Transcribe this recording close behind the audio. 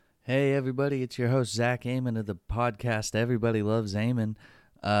Hey everybody, it's your host Zach Amon of the podcast Everybody Loves Amon.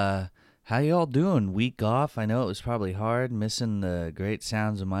 How y'all doing? Week off? I know it was probably hard missing the great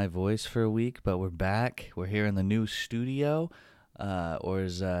sounds of my voice for a week, but we're back. We're here in the new studio, or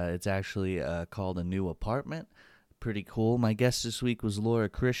as it's actually called a new apartment. Pretty cool. My guest this week was Laura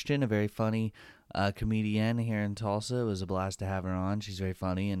Christian, a very funny comedian here in Tulsa. It was a blast to have her on. She's very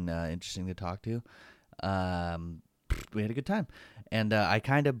funny and interesting to talk to. We had a good time. And I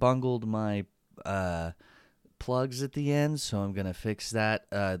kind of bungled my plugs at the end, so I'm going to fix that.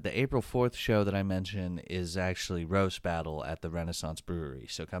 The April 4th show that I mentioned is actually Roast Battle at the Renaissance Brewery,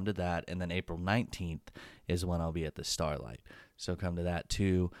 so come to that. And then April 19th is when I'll be at the Starlight, so come to that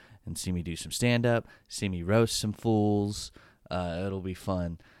too and see me do some stand-up, see me roast some fools. It'll be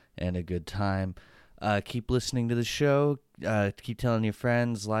fun and a good time. Keep listening to the show. Keep telling your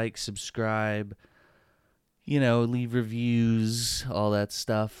friends, like, subscribe, leave reviews, all that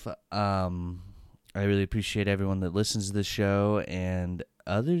stuff. I really appreciate everyone that listens to the show. And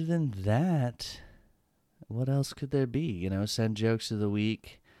other than that, what else could there be? Send jokes of the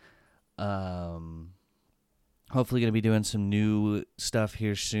week. Hopefully going to be doing some new stuff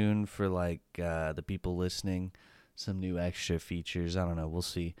here soon for the people listening. Some new extra features. I don't know. We'll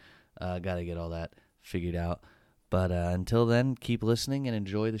see. Got to get all that figured out. But until then, keep listening and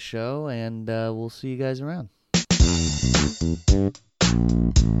enjoy the show, and we'll see you guys around.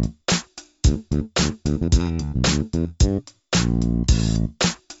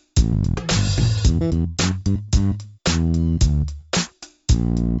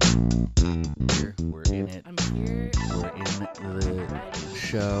 We're in it. I'm here. We're in the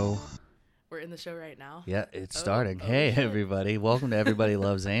show. We're in the show right now? Yeah, it's starting. Hey, everybody. Welcome to Everybody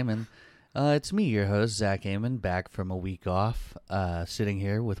Loves Amon. It's me, your host, Zach Amon, back from a week off, sitting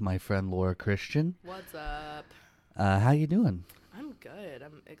here with my friend Laura Christian. What's up? How you doing? I'm good.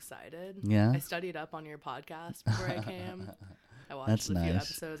 I'm excited. Yeah? I studied up on your podcast before I came. I watched That's a few nice.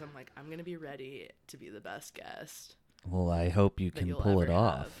 episodes. I'm like, I'm going to be ready to be the best guest. Well, I hope you that can you'll pull it ever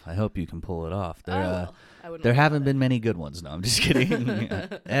off. have. I hope you can pull it off. I will. I wouldn't There worry haven't about been it. many good ones. No, I'm just kidding.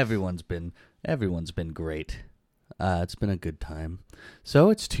 Everyone's been great. It's been a good time. So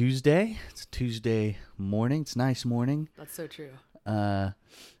it's Tuesday. It's Tuesday morning. It's a nice morning. That's so true. Got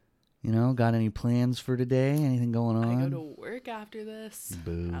any plans for today? Anything going on? I go to work after this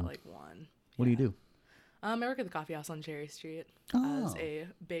Boo. at 1. What do you do? I work at the coffee house on Cherry Street as a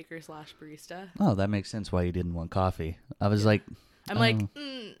baker/barista. Oh, that makes sense why you didn't want coffee. I was like... I'm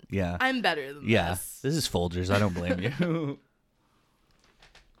yeah. I'm better than Yeah, this. this is Folgers. I don't blame you.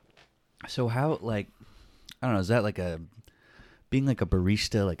 So how, I don't know, is that being a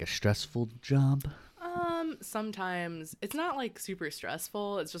barista, a stressful job? Sometimes it's not super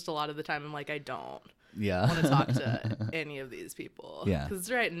stressful. It's just a lot of the time I'm I don't Yeah. want to talk to any of these people. Yeah. Because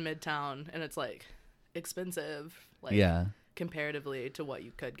it's right in Midtown and it's expensive, Yeah. comparatively to what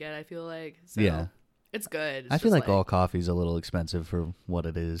you could get, I feel like. So Yeah. it's good. It's I feel just, all coffee's a little expensive for what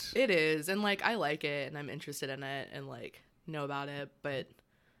it is. It is. And I like it and I'm interested in it and know about it, but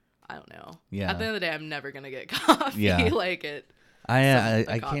I don't know. Yeah. At the end of the day, I'm never going to get coffee Yeah. I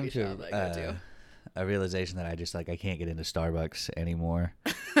I came to a realization that I can't get into Starbucks anymore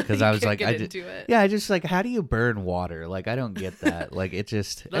because I was into it. Yeah, I just how do you burn water? I don't get that. It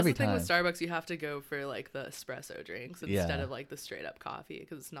just That's every the thing time. with Starbucks, you have to go for the espresso drinks instead of the straight up coffee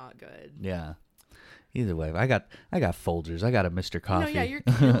because it's not good. Yeah. Either way, I got Folgers. I got a Mr. Coffee. No, yeah, you're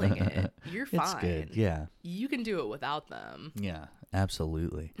killing it. You're fine. It's good. Yeah. You can do it without them. Yeah,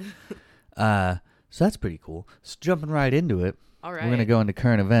 absolutely. So that's pretty cool. So jumping right into it. All right. We're gonna go into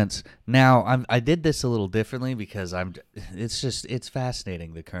current events now. I did this a little differently because it's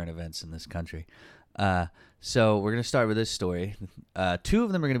fascinating, the current events in this country. So we're gonna start with this story. 2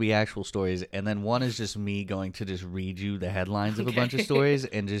 of them are gonna be actual stories, and then one is just me going to just read you the headlines of a bunch of stories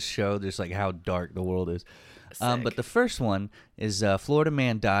and just show just how dark the world is. But the first one is Florida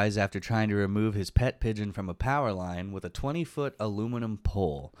man dies after trying to remove his pet pigeon from a power line with a 20-foot aluminum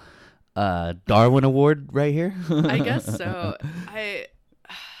pole. Darwin Award right here. I guess so.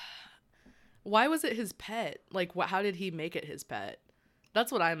 Why was it his pet? How did he make it his pet?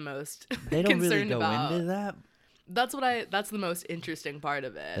 That's what I'm most They don't concerned really go about. into that. That's the most interesting part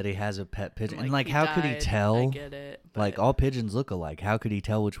of it. That he has a pet pigeon. And he how could he died. tell? I get it. But All pigeons look alike. How could he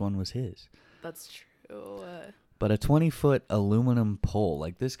tell which one was his? that's true. But a 20-foot aluminum pole.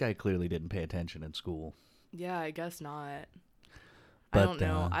 This guy clearly didn't pay attention in school. Yeah, I guess not. But, I don't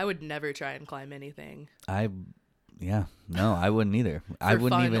know. I would never try and climb anything. Yeah. No, I wouldn't either. I For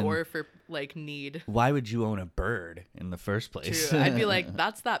wouldn't fun even. or for like need. Why would you own a bird in the first place? True. I'd be like,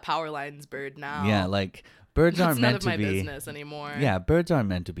 that's that power lines bird now. Yeah, like birds That's aren't none meant of to my be. business anymore. Yeah, birds aren't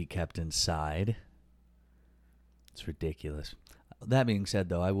meant to be kept inside. It's ridiculous. That being said,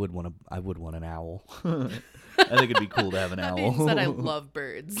 though, I would want an owl. I think it'd be cool to have an That owl. being said, I love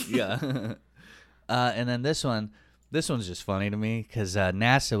birds. Yeah. And then this one's just funny to me because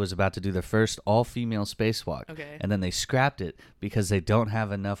NASA was about to do the first all-female spacewalk. Okay. And then they scrapped it because they don't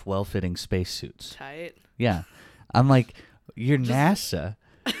have enough well-fitting spacesuits. Tight. Yeah. I'm like, you're NASA.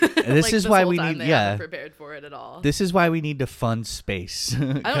 And this Like, is why whole we time need, they yeah. haven't prepared for it at all. This is why we need to fund space. I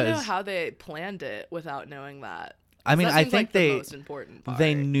don't know 'Cause- how they planned it without knowing that. I mean, That I seems think like they the most important part.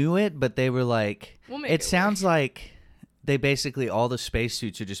 they knew it, but they were like, We'll make it it sounds like they basically all the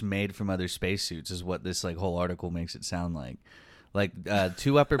spacesuits are just made from other spacesuits, is what this like whole article makes it sound like. Like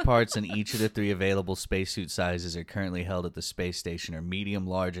 2 upper parts in each of the 3 available spacesuit sizes are currently held at the space station are medium,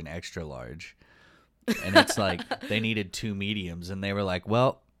 large, and extra large. And it's like they needed 2 mediums, and they were like,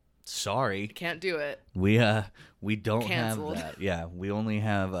 well, sorry. Can't do it. We don't Canceled. have that. Yeah, we only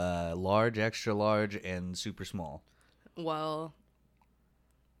have large, extra large, and super small. Well,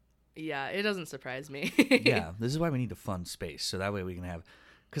 yeah, it doesn't surprise me. Yeah, this is why we need to fund space, so that way we can have.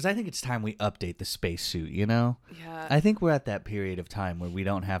 Because I think it's time we update the spacesuit. You know, Yeah. I think we're at that period of time where we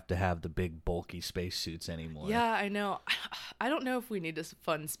don't have to have the big bulky spacesuits anymore. Yeah, I know. I don't know if we need to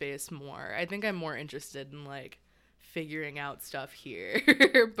fund space more. I think I'm more interested in like figuring out stuff here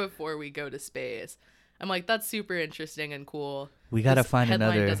before we go to space. I'm like, that's super interesting and cool. We gotta This find headline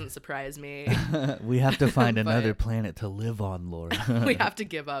another. doesn't surprise me. We have to find But- another planet to live on, Laura. We have to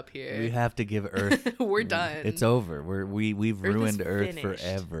give up here. We have to give Earth. We're done. It's over. We've Earth is ruined Earth finished.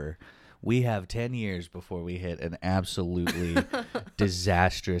 forever. We have 10 years before we hit an absolutely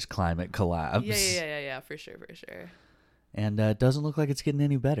disastrous climate collapse. Yeah, for sure. And it doesn't look like it's getting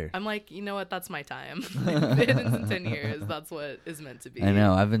any better. I'm like, you know what? That's my time. If it ends in 10 years, that's what is meant to be. I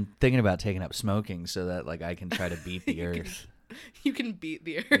know. I've been thinking about taking up smoking so that like I can try to beat the Earth. You can beat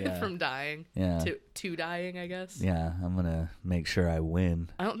the Earth Yeah. from dying Yeah. to dying, I guess. Yeah, I'm gonna make sure I win.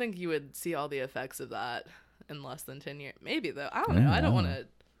 I don't think you would see all the effects of that in less than 10 years. Maybe, though. I don't Yeah, know. I don't I want don't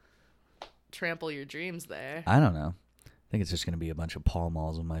to trample your dreams there. I don't know. I think it's just gonna be a bunch of Pall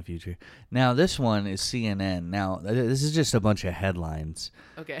Malls in my future. Now this one is CNN. Now this is just a bunch of headlines,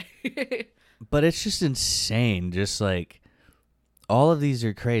 Okay. but it's just insane. Just like all of these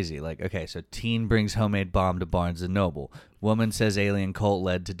are crazy. Like okay, so teen brings homemade bomb to Barnes and Noble. Woman says alien cult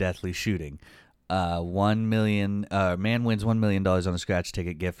led to deathly shooting. Man wins $1 million on a scratch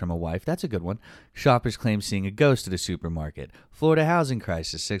ticket gift from a wife. That's a good one. Shoppers claim seeing a ghost at a supermarket. Florida housing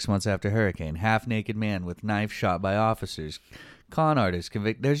crisis 6 months after hurricane. Half-naked man with knife shot by officers. Con artist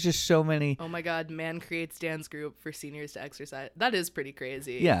convicted. There's just so many. Oh my God. Man creates dance group for seniors to exercise. That is pretty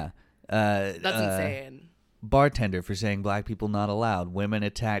crazy. Yeah. That's insane. Bartender for saying black people not allowed. Women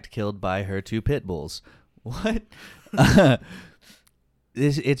attacked, killed by her 2 pit bulls. What?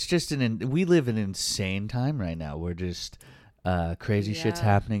 It's just we live in an insane time right now. We're just crazy shit's Yeah.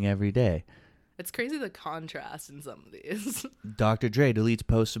 happening every day. It's crazy the contrast in some of these. Dr. Dre deletes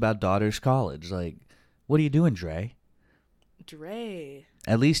posts about daughter's college. Like, what are you doing, Dre? Dre.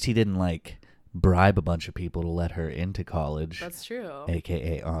 At least he didn't like bribe a bunch of people to let her into college, That's true.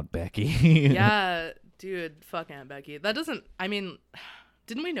 aka Aunt Becky. Yeah, dude, fuck Aunt Becky. That doesn't, I mean,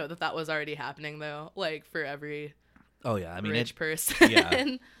 didn't we know that was already happening though? Like for every Oh yeah, I mean rich it. person. Yeah.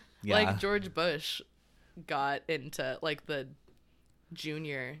 Yeah. Like George Bush got into, like the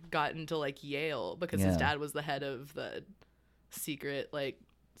junior got into like Yale because his Yeah. dad was the head of the secret like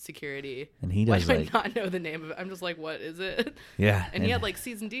security. And he Why does do like I not know the name of it? I'm just like, what is it? yeah, And he had like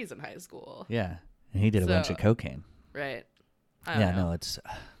C's and D's in high school. yeah, and he did a bunch So- of cocaine. Right. I don't Yeah, know. no, it's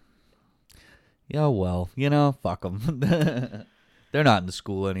yeah, well, you know, fuck them. They're not in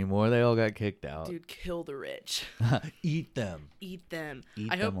school anymore. They all got kicked out. Dude, kill the rich. Eat them. Eat them.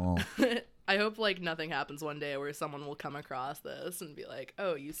 Eat I them all. I hope like nothing happens one day where someone will come across this and be like,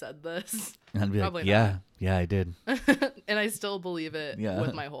 "Oh, you said this," And be like, Probably yeah, yeah, I did. and I still believe it Yeah.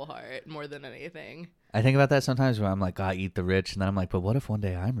 with my whole heart more than anything. I think about that sometimes where I'm like, God, eat the rich, and then I'm like, but what if one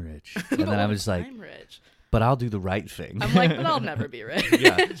day I'm rich? And then I'm just like, I'm rich. but I'll do the right thing. I'm like, but I'll never be rich.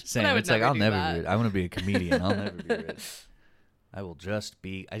 yeah, But same. I would It's like I'll do never that. be rich. I want to be a comedian. I'll never be rich. I will just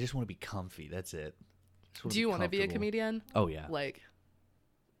be. I just want to be comfy. That's it. Do you want to be a comfortable. comedian? Oh yeah. Like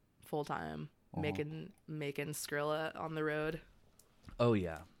full time, making Skrilla on the road. Oh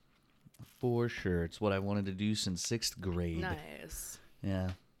yeah. For sure, it's what I wanted to do since 6th grade. Nice.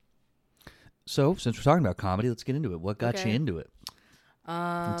 Yeah. So, since we're talking about comedy, let's get into it. What got Okay. you into it?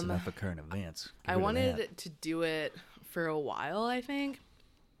 That's enough of current events. I wanted to do it for a while, I think.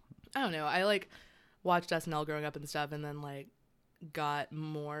 I don't know. I like watched SNL growing up and stuff, and then like got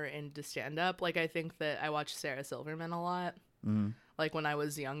more into stand up. Like I think that I watched Sarah Silverman a lot. Like when I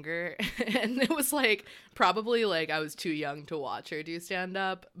was younger, and it was like probably like I was too young to watch her do stand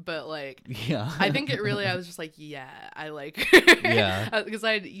up, but like I think it really I was just like I like her. Because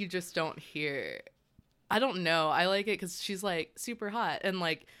you just don't hear. I don't know. I like it because she's like super hot, and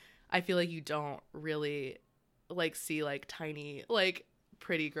like I feel like you don't really like see like tiny like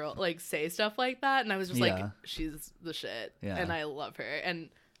pretty girl like say stuff like that, and I was just like she's the shit, and I love her, and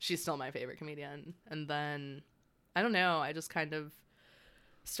she's still my favorite comedian. And then I don't know, I just kind of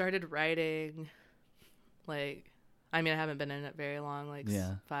started writing, like, I mean, I haven't been in it very long, like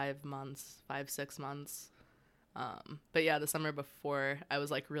 5 months, 6 months. But yeah, the summer before, I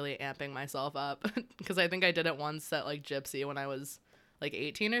was like really amping myself up because I think I did it once at like Gypsy when I was like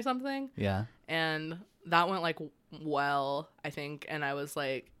 18 or something. Yeah. And that went like well, I think. And I was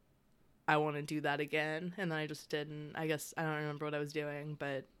like, I want to do that again. And then I just didn't. I guess I don't remember what I was doing,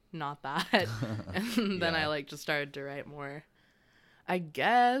 but not that. And then I like just started to write more, I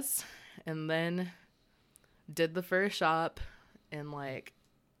guess. And then did the first shop in like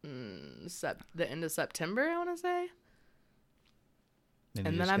the end of September, I want to say.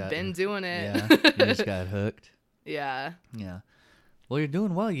 And then I've been doing it. Yeah, you just got hooked. Yeah. Well, you're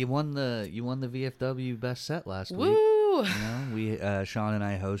doing well. You won the VFW best set last week. Woo! You know, we Sean and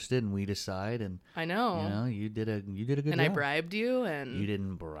I hosted, and we decide, and I know. You know, you did a good job. And I bribed you, and you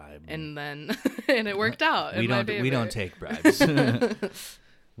didn't bribe me. And then and it worked out. We don't take bribes.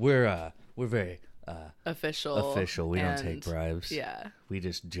 We're very official. We don't take bribes. Yeah. We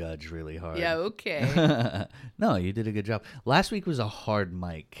just judge really hard. Yeah, okay. No, you did a good job. Last week was a hard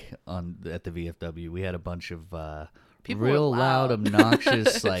mic at the VFW. We had a bunch of people real loud,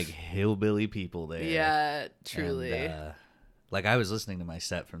 obnoxious, like hillbilly people there. Yeah, truly. And, like I was listening to my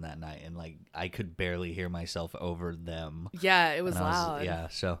set from that night, and like I could barely hear myself over them. Yeah, it was loud.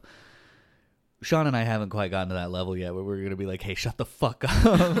 So Sean and I haven't quite gotten to that level yet where we're gonna be like, "Hey, shut the fuck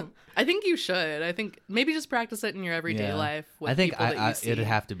up." I think you should. I think maybe just practice it in your everyday life. With people that you see. It'd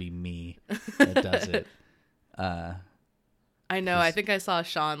have to be me that does it. I know. I think I saw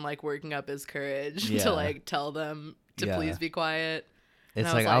Sean like working up his courage to like tell them to please be quiet.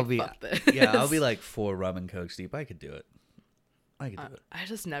 It's like I'll be I'll be like 4 rum and cokes deep. I could do it. I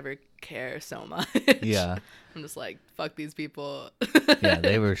just never care so much. Yeah. I'm just like, fuck these people. Yeah,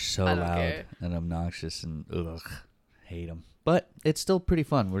 they were so loud and obnoxious, and hate them. But it's still pretty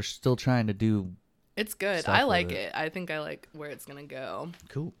fun. We're still trying to do. It's good. I like it. I think I like where it's gonna go.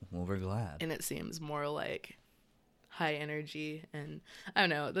 Cool. Well, we're glad. And it seems more like high energy, and I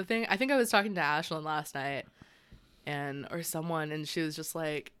don't know. The thing, I think I was talking to Ashlyn last night, or someone, and she was just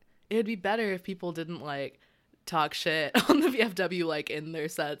like, it'd be better if people didn't like talk shit on the VFW like in their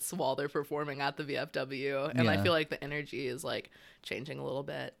sets while they're performing at the VFW. And I feel like the energy is like changing a little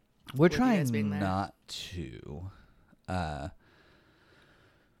bit. We're trying not to.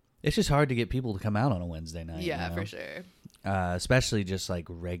 It's just hard to get people to come out on a Wednesday night. Yeah, for sure. Especially just like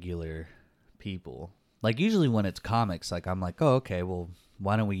regular people. Like usually when it's comics, like I'm like, oh, okay, well,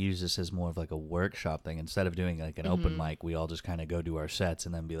 why don't we use this as more of like a workshop thing instead of doing like an open mic? We all just kind of go do our sets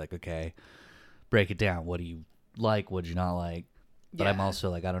and then be like, okay, break it down. What do you like? What do you not like? But I'm also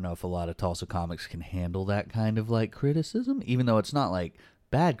like, I don't know if a lot of Tulsa comics can handle that kind of like criticism, even though it's not like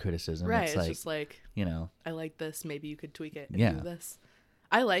bad criticism. Right. It's like, just like, you know, I like this. Maybe you could tweak it and do this.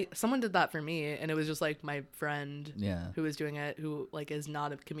 Someone did that for me, and it was just like my friend who was doing it, who like is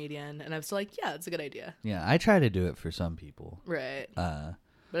not a comedian, and I was like, yeah, it's a good idea. Yeah, I try to do it for some people. Right.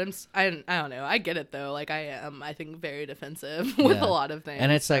 But I don't know. I get it though. Like I am, I think, very defensive with a lot of things.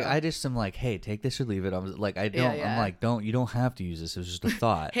 And it's like I just am like, hey, take this or leave it. I'm like, I don't. I'm like, you don't have to use this. It was just a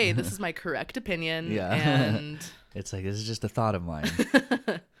thought. Hey, this is my correct opinion. Yeah. And it's like this is just a thought of mine.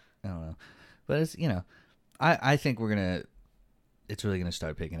 I don't know, but it's I think it's really gonna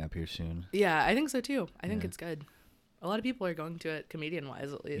start picking up here soon. Yeah, I think so too. I think it's good. A lot of people are going to it, comedian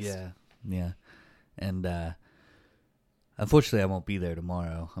wise at least. Yeah, and unfortunately, I won't be there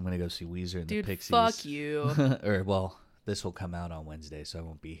tomorrow. I'm gonna go see Weezer and the Pixies. Fuck you. Or well, this will come out on Wednesday, so I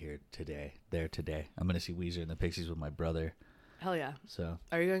won't be here today. I'm gonna see Weezer and the Pixies with my brother. Hell yeah. So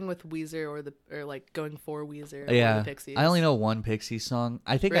are you going with Weezer or like going for Weezer or the Pixies? I only know one Pixies song.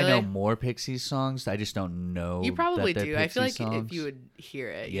 I think I know more Pixies songs. I just don't know. You probably do. I feel like if you would hear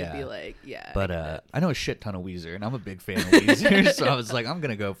it, you'd be like, yeah. But I know a shit ton of Weezer, and I'm a big fan of Weezer, so I was like, I'm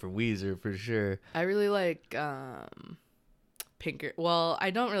gonna go for Weezer for sure. I really like Well, I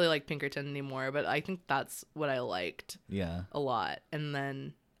don't really like Pinkerton anymore, but I think that's what I liked Yeah. a lot. And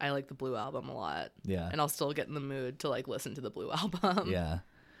then I like the Blue Album a lot. Yeah. And I'll still get in the mood to like listen to the Blue Album. Yeah.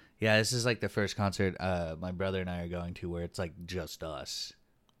 Yeah, this is like the first concert my brother and I are going to where it's like just us.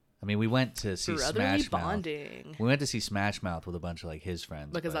 I mean, we went to see Brotherly Smash Mouth. bonding. We went to see Smash Mouth with a bunch of like his friends.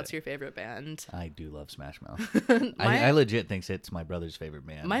 Because but that's your favorite band. I do love Smash Mouth. I legit think it's my brother's favorite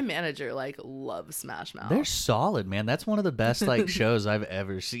band. My manager like loves Smash Mouth. They're solid, man. That's one of the best like shows I've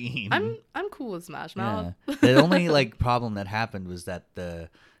ever seen. I'm cool with Smash Mouth. Yeah. The only like problem that happened was that the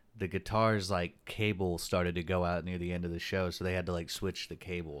guitar's like cable started to go out near the end of the show, so they had to like switch the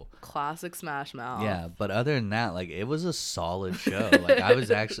cable. Classic Smash Mouth. Yeah, but other than that, like it was a solid show. Like I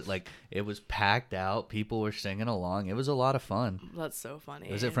was actually like it was packed out. People were singing along. It was a lot of fun. That's so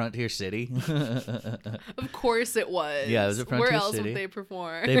funny. Was it Frontier City? Of course it was. Yeah, it was at Frontier Where else City. would they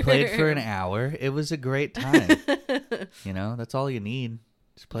perform? They played for an hour. It was a great time. You know, that's all you need.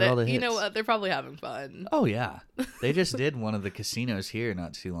 Just play all the hits. You know what? They're probably having fun. Oh yeah, they just did one of the casinos here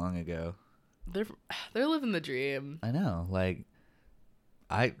not too long ago. They're living the dream. I know, like,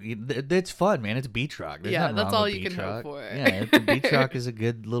 it's fun, man. It's beach rock. There's Yeah, nothing that's wrong all with you beach can rock. hope for. Yeah, the beach rock is a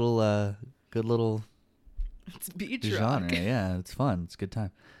good little It's beach genre. rock. Yeah, it's fun. It's a good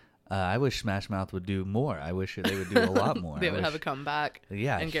time. I wish Smash Mouth would do more. I wish they would do a lot more. They would have a comeback.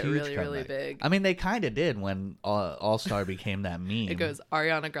 Yeah, and get huge really, really comeback. big. I mean, they kind of did when All Star became that meme. It goes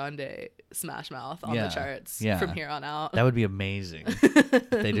Ariana Grande, Smash Mouth on Yeah, the charts yeah. from here on out. That would be amazing. If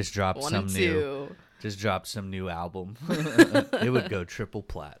they just dropped One some and new, two. just dropped some new album. It would go triple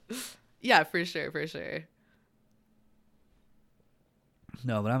plat. Yeah, for sure, for sure.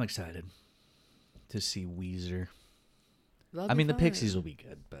 No, but I'm excited to see Weezer. That'll I be mean, the fun. Pixies will be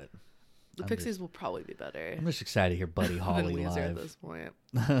good, but The I'm Pixies will probably be better I'm just excited to hear Buddy than Holly Weezer at live. this point.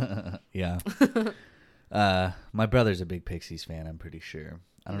 Yeah. My brother's a big Pixies fan, I'm pretty sure.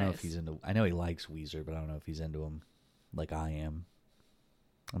 I don't know if Nice. he's into... I know he likes Weezer, but I don't know if he's into them like I am.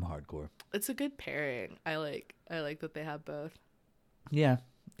 I'm hardcore. It's a good pairing. I like that they have both. Yeah,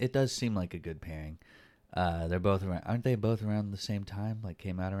 it does seem like a good pairing. They're both around... Aren't they both around the same time? Like,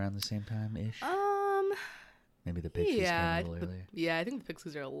 came out around the same time-ish? Maybe the Pixies yeah, came a little earlier. I think the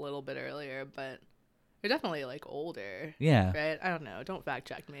Pixies are a little bit earlier, but they're definitely like older. Yeah. Right? I don't know. Don't fact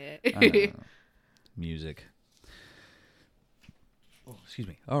check me. I don't know. Music. Oh, excuse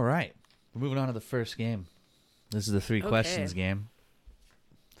me. All right. We're moving on to the first game. This is the three questions game.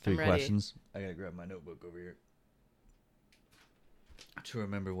 Three I'm ready. questions. I gotta grab my notebook over here to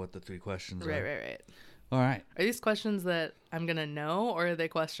remember what the three questions Right, are. right. All right. Are these questions that I'm gonna know, or are they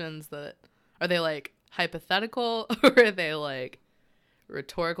questions that are they like hypothetical, or are they like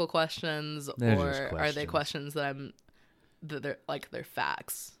rhetorical questions, They're or just are they questions. questions that they're like they're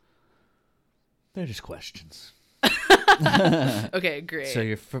facts? They're just questions. Okay, great.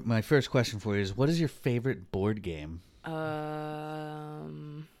 So my first question for you is, what is your favorite board game?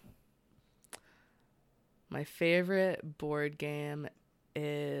 My favorite board game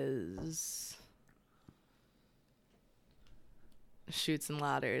is Chutes and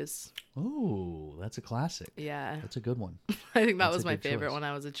Ladders. Ooh, that's a classic. Yeah. That's a good one. I think that That's was a my good favorite choice. when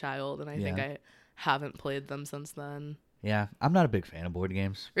I was a child, and I think Yeah. I haven't played them since then. Yeah, I'm not a big fan of board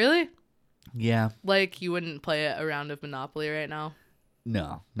games. Really? Yeah. Like, you wouldn't play a round of Monopoly right now?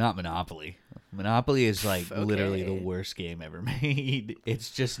 No, not Monopoly. Monopoly is like literally the Okay. worst game ever made. It's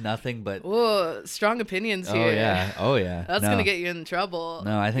just nothing but... Whoa, strong opinions here. Oh yeah. That's No. gonna get you in trouble.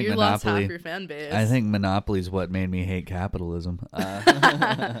 No, I think you lost Monopoly- half your fan base. I think Monopoly's what made me hate capitalism.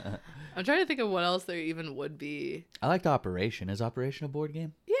 I'm trying to think of what else there even would be. I liked Operation. Is Operation a board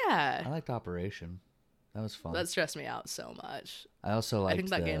game? Yeah. I liked Operation. That was fun. That stressed me out so much. I also liked I think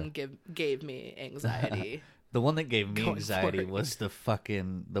that game gave me anxiety. the one that gave me Going anxiety forward. was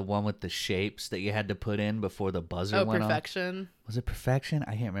the one with the shapes that you had to put in before the buzzer went off. Perfection. Was it Perfection?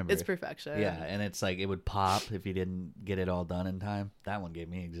 I can't remember. It's Perfection. Yeah, and it's like it would pop if you didn't get it all done in time. That one gave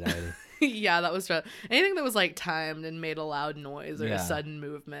me anxiety. Yeah, that was anything that was like timed and made a loud noise or Yeah. a sudden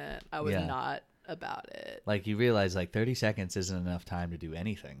movement. I was Yeah. not about it. Like you realize like 30 seconds isn't enough time to do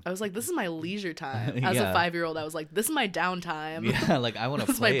anything. I was like, this is my leisure time. As Yeah. a 5-year-old, I was like, this is my downtime. Yeah, like I want to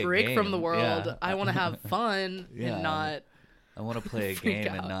This is play my a break from game. the world. Yeah. I want to have fun Yeah. and not. I want to play a freak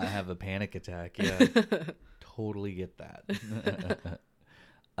game and out. not have a panic attack. Yeah. Totally get that.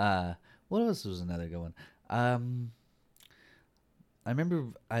 What else was another good one? I remember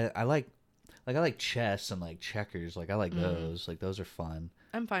I like chess and like checkers. Like I like those. Like those are fun.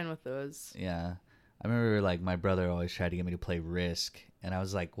 I'm fine with those. Yeah. I remember like my brother always tried to get me to play Risk, and I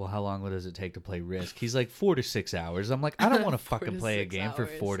was like, well, how long does it take to play Risk? He's like 4 to 6 hours. I'm like, I don't want to 4 fucking to play a 6 game for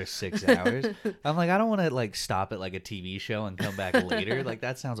hours. 4 to 6 hours. I'm like, I don't want to like stop at like a TV show and come back later. Like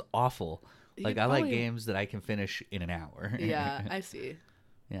that sounds awful. You Like I like probably- games that I can finish in an hour. Yeah, I see.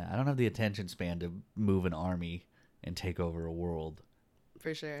 Yeah, I don't have the attention span to move an army and take over a world.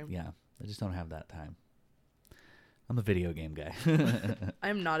 For sure. Yeah, I just don't have that time. I'm a video game guy.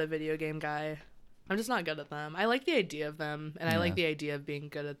 I'm not a video game guy. I'm just not good at them. I like the idea of them, and I like the idea of being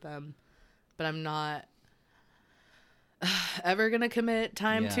good at them, but I'm not ever gonna commit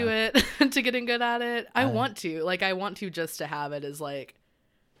time to it to getting good at it. I want to. Like, I want to just to have it as like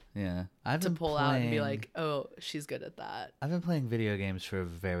Yeah, I've to been pull playing, out and be like, oh, she's good at that. I've been playing video games for a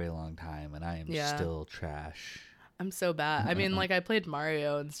very long time, and I am Yeah. still trash. I'm so bad. I mean, like I played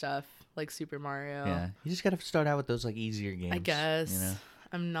Mario and stuff, like Super Mario. Yeah, you just gotta start out with those like easier games. I guess. You know?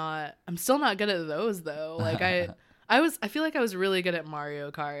 I'm still not good at those though. Like I feel like I was really good at Mario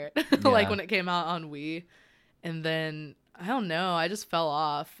Kart like Yeah. when it came out on Wii, and then I don't know, I just fell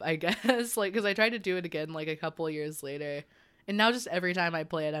off, I guess, like cuz I tried to do it again like a couple years later. And now just every time I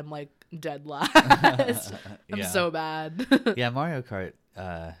play it I'm like dead last. I'm Yeah. so bad. Yeah, Mario Kart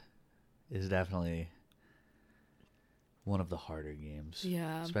is definitely one of the harder games.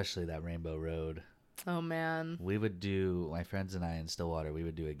 Yeah. Especially that Rainbow Road. Oh man. We would do, my friends and I in Stillwater, we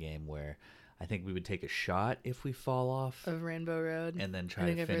would do a game where I think we would take a shot if we fall off Of Rainbow Road. and then I try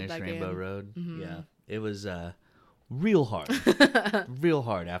think to I've heard finish that Rainbow game. Road. Mhm. Yeah. It was real hard. Real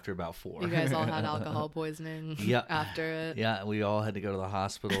hard after about 4. You guys all had alcohol poisoning Yeah. after it. Yeah, we all had to go to the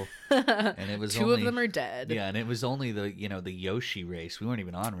hospital. And it was Two only, of them are dead. Yeah, and it was only the Yoshi race. We weren't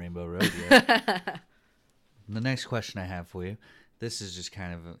even on Rainbow Road yet. The next question I have for you, this is just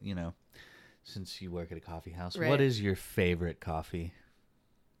kind of, since you work at a coffee house, Right. what is your favorite coffee?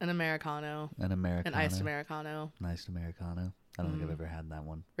 An Americano. An Americano? An iced Americano. An iced Americano. I don't think I've ever had that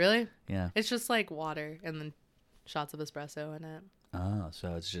one. Really? Yeah. It's just like water and then shots of espresso in it. Oh,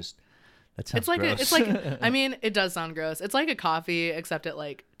 so it's just, that sounds It's like gross. it's like I mean, it does sound gross. It's like a coffee except it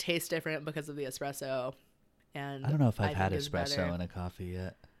like tastes different because of the espresso. And I don't know if I've think had is espresso better. in a coffee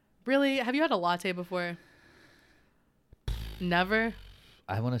yet. Really? Have you had a latte before? Never?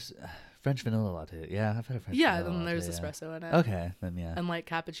 I want to, French vanilla latte. Yeah, I've had a French Yeah, vanilla then there's latte, yeah. espresso in it. Okay, then yeah. And like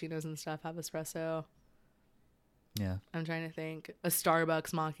cappuccinos and stuff have espresso. Yeah. I'm trying to think. A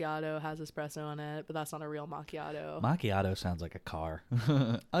Starbucks macchiato has espresso in it, but that's not a real macchiato. Macchiato sounds like a car.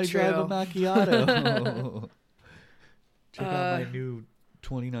 I True. drive a macchiato. Check out my Uh, new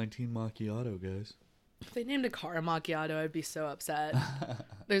 2019 macchiato, guys. If they named a car a macchiato, I'd be so upset.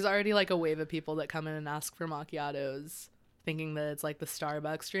 There's already like a wave of people that come in and ask for macchiatos, thinking that it's like the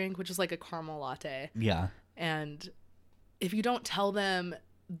Starbucks drink, which is like a caramel latte. Yeah. And if you don't tell them,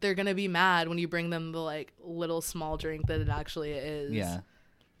 they're gonna be mad when you bring them the like little small drink that it actually is. Yeah.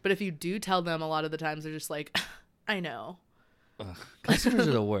 But if you do tell them, a lot of the times they're just like, I know. Ugh, customers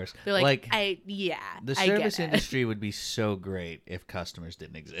are the worst. They're like, the I service get it. industry would be so great if customers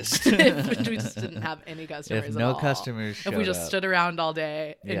didn't exist. If we just didn't have any customers If at no all. customers If we showed just up. stood around all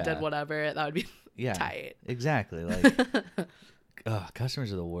day and Yeah. did whatever, that would be Yeah. tight. Exactly. Like,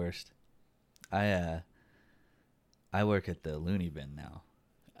 customers are the worst. I work at the Looney Bin now.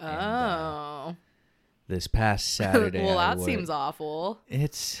 Oh. This past Saturday, Well, I that worked- seems awful.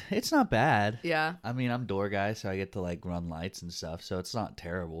 It's not bad. Yeah. I mean, I'm door guy, so I get to like run lights and stuff, so it's not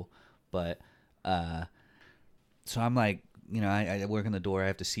terrible. But so I'm like, I work in the door, I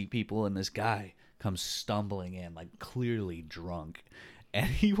have to see people, and this guy comes stumbling in, like clearly drunk. And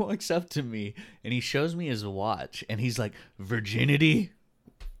he walks up to me and he shows me his watch and he's like, virginity?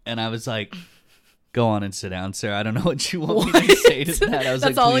 And I was like, go on and sit down, sir. I don't know what you want me to say to that. I was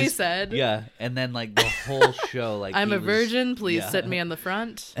That's like, all he "Please." said? Yeah. And then like the whole show, like I'm he a was- virgin. Please yeah. sit me in the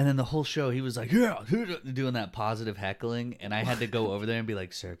front. And then the whole show, he was like, yeah, doing that positive heckling. And I had to go over there and be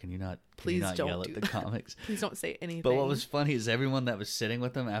like, sir, can you not Please don't yell do at the that. comics? Please don't say anything. But what was funny is everyone that was sitting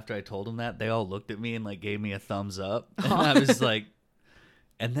with him after I told him that, they all looked at me and like gave me a thumbs up. And I was like,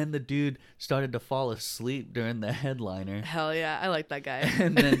 and then the dude started to fall asleep during the headliner. Hell yeah. I like that guy.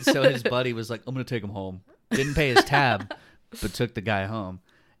 And then so his buddy was like, I'm going to take him home. Didn't pay his tab, but took the guy home.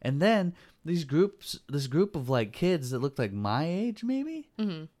 And then this group of like kids that looked like my age, maybe?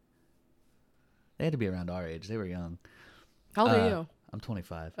 Mm-hmm. They had to be around our age. They were young. How old are you? I'm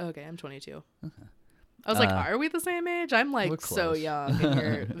 25. Okay, I'm 22. I was like, are we the same age? I'm we're like so close. young and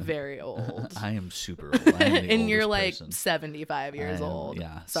you're very old. I am super old. I am the And you're oldest like person. 75 years I am- old.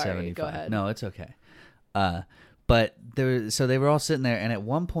 Yeah. Sorry, 75. go ahead. No, it's okay. But so they were all sitting there, and at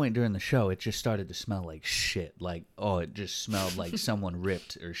one point during the show, it just started to smell like shit. Like, oh, it just smelled like someone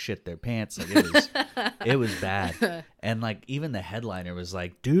ripped or shit their pants. Like it was bad. And like even the headliner was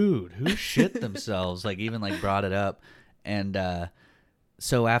like, "Dude, who shit themselves?" Like even like brought it up, and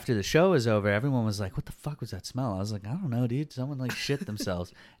so after the show was over, everyone was like, "What the fuck was that smell?" I was like, "I don't know, dude. Someone like shit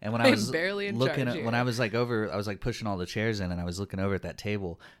themselves." And when I was barely in looking charge at, here. when I was like over, I was like pushing all the chairs in, and I was looking over at that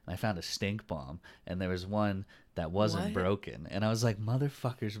table, and I found a stink bomb, and there was one that wasn't What? broken, and I was like,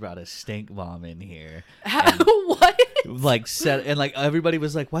 "Motherfuckers brought a stink bomb in here." What? Like said, and like everybody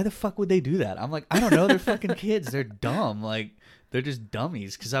was like, "Why the fuck would they do that?" I'm like, "I don't know. They're fucking kids. They're dumb. Like they're just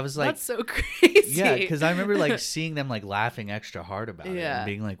dummies." Because I was like, That's so crazy. yeah, because I remember like seeing them like laughing extra hard about it Yeah. and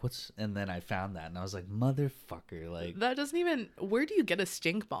being like, "What's?" And then I found that, and I was like, "Motherfucker!" Like, That doesn't even. Where do you get a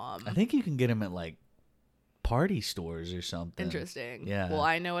stink bomb? I think you can get them at like party stores or something. Interesting. Yeah. Well,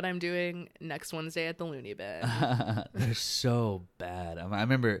 I know what I'm doing next Wednesday at the Looney Bin. They're so bad. I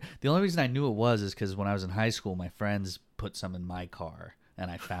remember the only reason I knew it was because when I was in high school, my friends put some in my car, and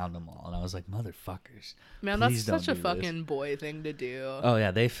I found them all, and I was like, "Motherfuckers!" Man, please that's such don't a do this." fucking boy thing to do. Oh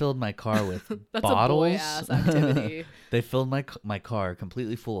yeah, they filled my car with That's bottles. a boy ass activity. They filled my car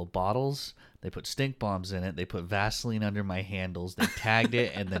completely full of bottles. They put stink bombs in it. They put Vaseline under my handles. They tagged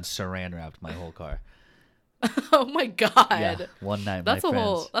it and then saran wrapped my whole car. Oh my god. Yeah, one night That's my a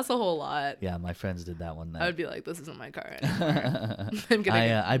friends. whole lot. Yeah, my friends did that one I night. would be like, this isn't my car anymore. I'm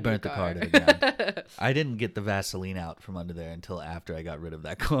getting a I new burnt the car to the ground. I didn't get the Vaseline out from under there until after I got rid of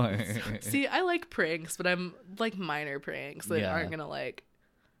that car. See, I like pranks, but I'm like minor pranks that Yeah. aren't gonna like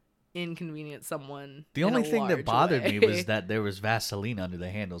inconvenience someone. The in only a thing that large bothered way. me was that there was Vaseline under the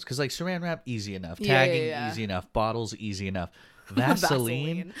handles. Because, like, saran wrap, easy enough. Yeah, Tagging, yeah. easy enough. Bottles, easy enough.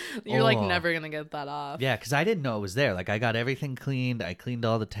 Vaseline. You're like Oh. never gonna get that off. Yeah, because I didn't know it was there. Like, I got everything cleaned. I cleaned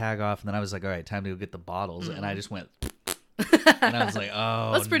all the tag off. And then I was like, all right, time to go get the bottles. And I just went, and I was like,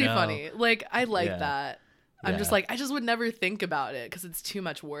 oh, That's pretty no. funny. Like I like Yeah. that. I'm just Yeah. like I just would never think about it because it's too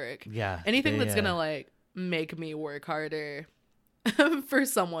much work. Yeah. Anything they, that's gonna like make me work harder for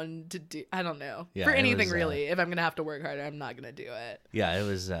someone to do. I don't know. Yeah, for it anything was, really. If I'm gonna have to work harder, I'm not gonna do it. Yeah, it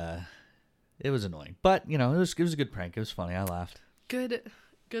was annoying. But, you know, it was a good prank. It was funny. I laughed. Good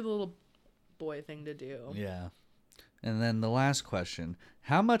little boy thing to do. Yeah. And then the last question.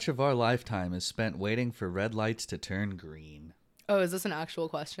 How much of our lifetime is spent waiting for red lights to turn green? Oh, is this an actual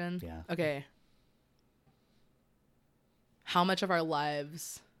question? Yeah. Okay. How much of our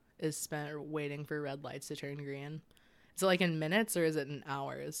lives is spent waiting for red lights to turn green? Is it like in minutes or is it in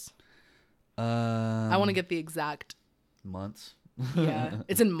hours? I want to get the exact. months. Yeah.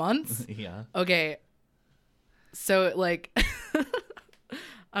 It's in months? Yeah. Okay. So, like,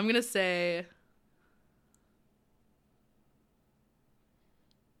 I'm going to say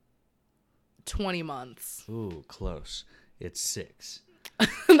 20 months. Ooh, close. It's 6.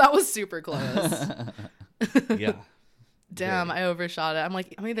 That was super close. Yeah. Damn, Very. I overshot it. I'm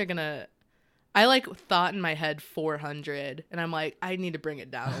like, I'm either gonna. I like thought in my head 400, and I'm like, I need to bring it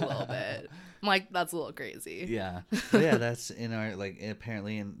down a little bit. I'm like, that's a little crazy. Yeah. But yeah, that's in our, like,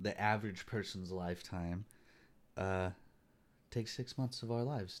 apparently in the average person's lifetime, takes 6 months of our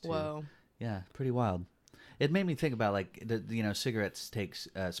lives to. Whoa. Yeah, pretty wild. It made me think about, like, cigarettes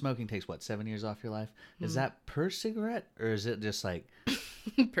smoking takes, what, 7 years off your life? Is that per cigarette, or is it just, like,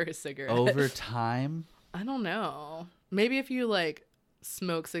 Per cigarette. over time? I don't know. Maybe if you like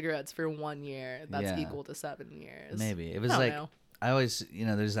smoke cigarettes for 1 year, that's Yeah. equal to 7 years. Maybe. It was I don't like, know. I always,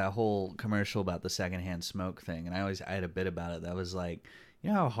 there's that whole commercial about the secondhand smoke thing, and I had a bit about it that was like, you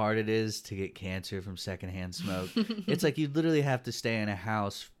know how hard it is to get cancer from secondhand smoke? It's like you literally have to stay in a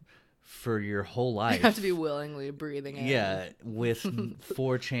house for your whole You life. have to be willingly breathing in. Yeah, with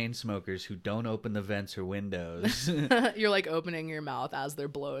 4 chain smokers who don't open the vents or windows. You're like opening your mouth as they're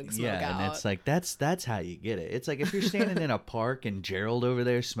blowing smoke Yeah, out. and it's like that's how you get it. It's like if you're standing in a park and Gerald over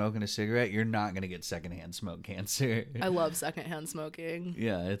there smoking a cigarette, you're not gonna get secondhand smoke cancer. I love secondhand smoking.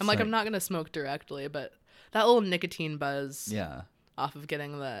 Yeah, it's I'm like, I'm not gonna smoke directly, but that little nicotine buzz Yeah, off of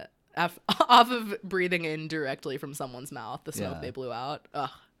getting off of breathing in directly from someone's mouth, the smoke Yeah. they blew out. Ugh,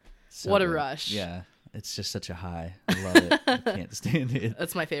 so what a good. rush. Yeah, it's just such a high. I love it. I can't stand it.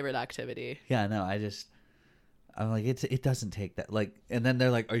 That's my favorite activity. Yeah, no, I'm like it doesn't take that. Like, and then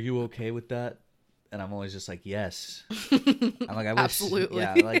they're like, "Are you okay with that?" And I'm always just like, "Yes." I'm like, I wish. Absolutely.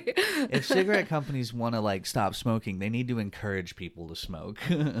 Yeah, like if cigarette companies want to like stop smoking, they need to encourage people to smoke.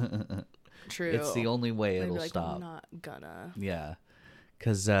 True. It's the only way They'd be it'll like, stop. I'm not gonna. Yeah,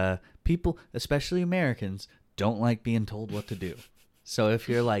 because people, especially Americans, don't like being told what to do. So if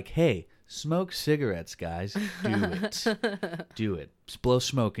you're like, "Hey, Smoke cigarettes, guys. Do it. Do it. Just blow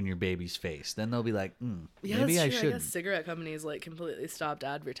smoke in your baby's face. Then they'll be like, Yeah, maybe that's I true. I should. guess cigarette companies like completely stopped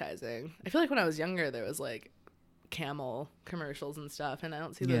advertising. I feel like when I was younger, there was like Camel commercials and stuff, and I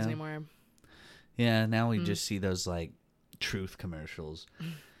don't see those Yeah. anymore. Yeah, now we just see those like truth commercials.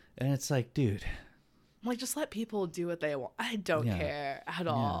 And it's like, dude. Like, just let people do what they want. I don't Yeah. care at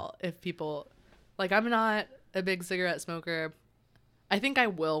all if people, like, I'm not a big cigarette smoker. I think I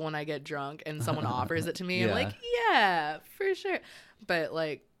will when I get drunk and someone offers it to me. I'm Yeah. like, yeah, for sure. But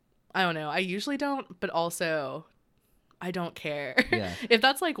like, I don't know. I usually don't, but also I don't care. Yeah. If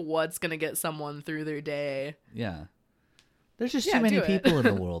that's like what's going to get someone through their day. Yeah. There's just Yeah, too many do it. people in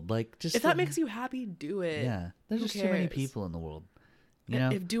the world. Like, just If that makes you happy, do it. Yeah. There's Who just too many cares? people in the world. You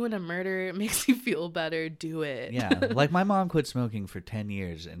know? If doing a murder makes you feel better, do it. Yeah. Like, my mom quit smoking for 10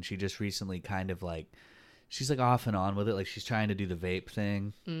 years, and she just recently kind of like, she's like off and on with it. Like, she's trying to do the vape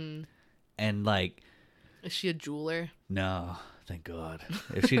thing. And like, Is she a jeweler? no, thank God.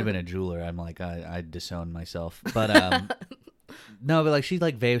 If she'd have been a jeweler, I'm like, I'd disown myself. But no, but like she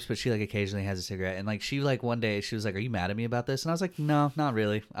like vapes, but she like occasionally has a cigarette. And like she like one day she was like, "Are you mad at me about this?" And I was like, "No, not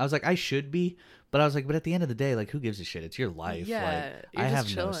really." I was like, "I should be," but I was like, "But at the end of the day, like, who gives a shit? It's your life. Yeah, like, you're I just have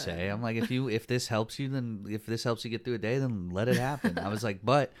no chilling. say." I'm like, if this helps you, then if this helps you get through a day, then let it happen. I was like,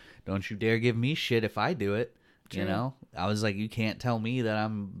 "But don't you dare give me shit if I do it." You True. know, I was like, you can't tell me that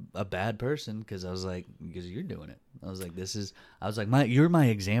I'm a bad person because I was like, because you're doing it. I was like, you're my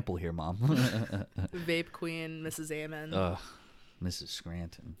example here, Mom. Vape queen, Mrs. Amen. Ugh, Mrs.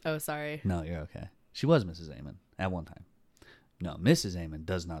 Scranton. Oh, sorry. No, you're okay. She was Mrs. Amon at one time. No, Mrs. Amon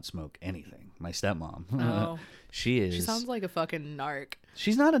does not smoke anything. My stepmom. Oh. She is. She sounds like a fucking narc.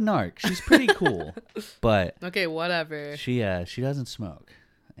 She's not a narc. She's pretty cool, but Okay, whatever. she doesn't smoke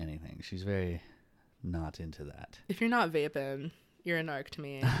anything. She's very not into that. If you're not vaping, you're a narc to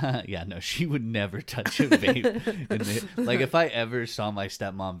me. Yeah, no, she would never touch a vape. Like, if I ever saw my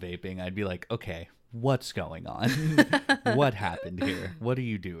stepmom vaping, I'd be like, okay, what's going on? What happened here? What are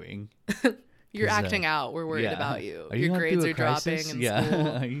you doing? You're 'Cause, acting out. We're worried yeah. about you. Are you Your going grades through are a crisis? dropping in Yeah. school.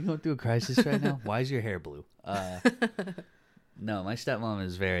 Are you going through a crisis right now? Why is your hair blue? No, my stepmom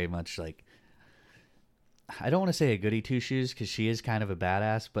is very much like, I don't want to say a goody two shoes because she is kind of a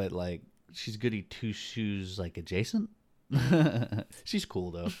badass, but like she's goody two shoes like adjacent. She's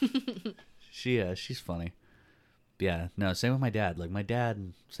cool though. She's funny. Yeah, no, same with my dad. Like my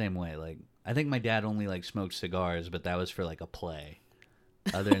dad, same way. Like I think my dad only like smoked cigars, but that was for like a play.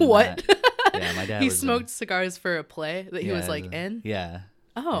 Other than What? that, yeah, my dad. He was smoked cigars for a play that he yeah, was like in? Yeah.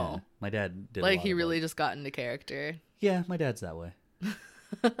 Oh. Yeah. My dad did. a Like lot he of, really just got into character. Yeah, my dad's that way.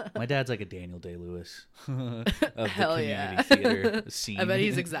 My dad's like a Daniel Day-Lewis of the Hell community yeah. theater scene. I bet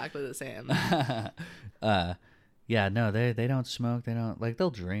he's exactly the same. Yeah, no, they don't smoke. They don't like. They'll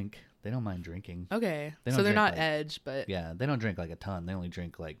drink. They don't mind drinking. Okay. They So don't they're drink, not like- edge, but Yeah, they don't drink like a ton. They only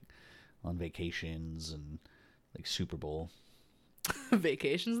drink like on vacations and like Super Bowl.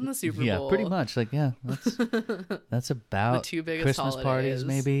 vacations in the Super Bowl. Yeah, pretty much. Like, yeah, that's about The two biggest Christmas parties, holidays.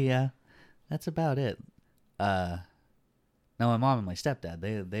 maybe. Yeah, that's about it. Now my mom and my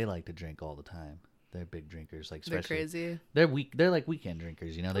stepdad, they like to drink all the time. They're big drinkers. Like, They're especially crazy. They're like weekend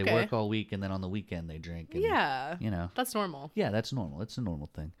drinkers. You know, they Okay. work all week and then on the weekend they drink. And, Yeah. you know. That's normal. Yeah, that's normal. It's a normal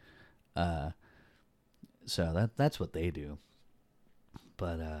thing. So that's what they do.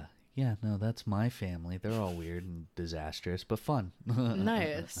 But yeah, no, that's my family. They're all weird and disastrous, but fun.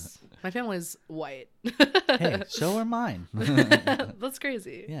 Nice. My family's white. Hey, so are mine. That's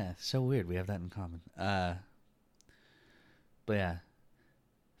crazy. Yeah, so weird. We have that in common. But yeah,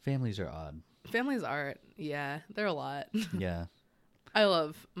 families are odd. Families are, yeah, they're a lot. Yeah. I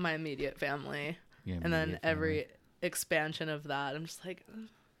love my immediate family. Your And then immediate every family. expansion of that, I'm just like, ugh.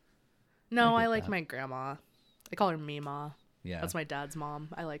 No, I I get like that. my grandma. I call her Mima. Yeah. That's my dad's mom.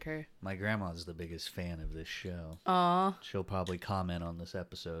 I like her. My grandma's the biggest fan of this show. Aw. She'll probably comment on this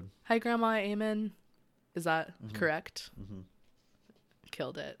episode. Hi, Grandma Amen. Is that Mm-hmm. correct?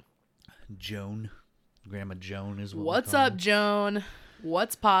 Killed it. Joan. Grandma Joan is what we What's call up, her. Joan?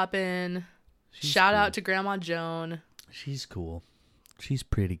 What's poppin'? She's Shout cool. out to Grandma Joan. She's cool. She's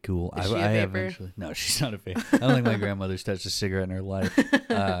pretty cool. Is she a vapor? No, she's not a vape. I don't think my grandmother's touched a cigarette in her life.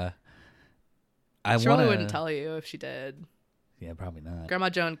 I She want probably wouldn't tell you if she did. Yeah, probably not. Grandma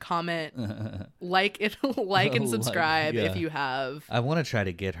Joan, comment, like it, like and subscribe yeah. if you have. I want to try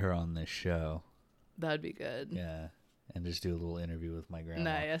to get her on this show. That'd be good. Yeah. And just do a little interview with my grandma.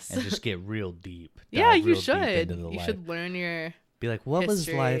 Nice. And just get real deep. Yeah, dive you real deep should. into the You life. should learn your. Be like, what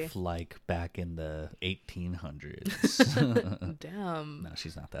history. was life like back in the 1800s? Damn. No,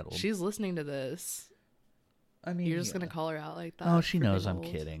 she's not that old. She's listening to this. I mean, You're just yeah. gonna call her out like that. Oh, she for knows being I'm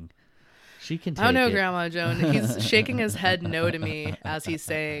old? kidding. She can take I don't know, it. Grandma Joan. He's shaking his head no to me as he's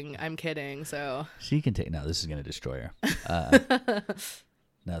saying, I'm kidding, so. She can take... No, this is going to destroy her.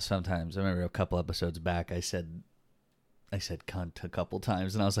 No, sometimes... I remember a couple episodes back, I said cunt a couple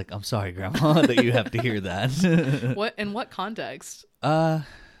times, and I was like, I'm sorry, Grandma, that you have to hear that. What in what context? I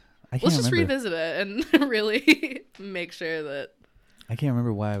can't Let's just remember. revisit it and really make sure that I can't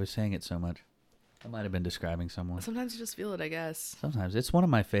remember why I was saying it so much. I might have been describing someone. sometimes you just feel it, I guess. Sometimes. It's one of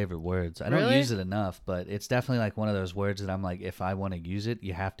my favorite words. I don't Really? use it enough, but it's definitely like one of those words that I'm like, if I want to use it,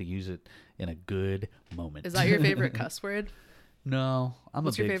 you have to use it in a good moment. Is that your favorite cuss word? No, I'm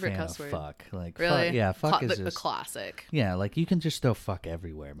What's a your big favorite fan cuss of word? fuck. Like, Really? fuck, yeah, fuck is the just... classic. Yeah, like you can just throw fuck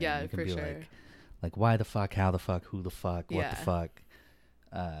everywhere, man. Yeah, you can for be sure. like, why the fuck, how the fuck, who the fuck, what Yeah. the fuck,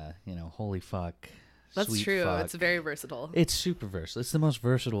 holy fuck, That's sweet true. fuck. It's very versatile. It's super versatile. It's the most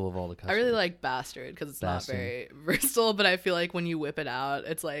versatile of all the cuss I really words. like bastard because it's Bastard. not very versatile, but I feel like when you whip it out,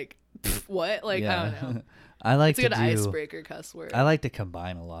 it's like, pff, what? Like, I don't know. I like It's a to good do... icebreaker cuss word. I like to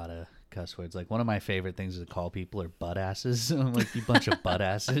combine a lot of cuss words. Like one of my favorite things to call people are butt asses. I'm like, you bunch of butt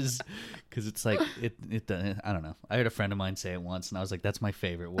asses, because it's like it. I don't know. I heard a friend of mine say it once, and I was like, that's my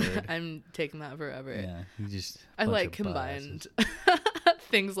favorite word. I'm taking that forever. Yeah, you just. I bunch like of butt combined asses.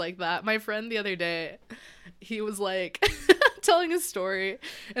 things like that. My friend the other day, he was like telling his story,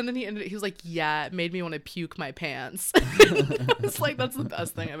 and then he was like, yeah, it made me want to puke my pants. It's like, that's the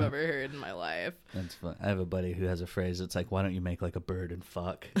best thing I've ever heard in my life. That's fun. I have a buddy who has a phrase that's like, why don't you make like a bird and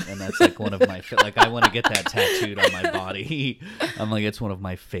fuck? And that's like one of my like, I want to get that tattooed on my body. I'm like, it's one of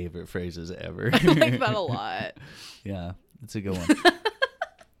my favorite phrases ever. I like that a lot. Yeah, it's a good one.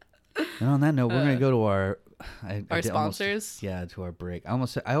 And on that note, we're gonna go to our Our sponsors? to our break.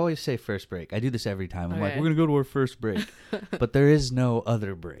 I always say first break. I do this every time. I'm like, Okay. we're gonna go to our first break, but there is no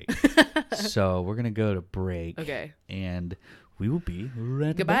other break. So we're gonna go to break. Okay. And we will be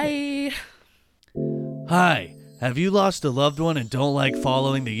right back. Goodbye. Hi, have you lost a loved one and don't like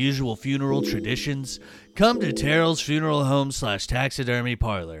following the usual funeral traditions? Come to Terrell's Funeral Home / Taxidermy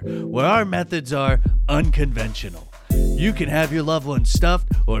Parlor, where our methods are unconventional. You can have your loved one stuffed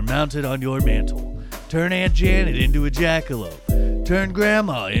or mounted on your mantle. Turn Aunt Janet into a jackalope. Turn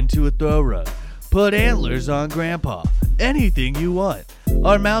Grandma into a throw rug. Put antlers on Grandpa. Anything you want.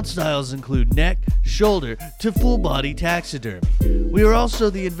 Our mount styles include neck, shoulder, to full body taxidermy. We are also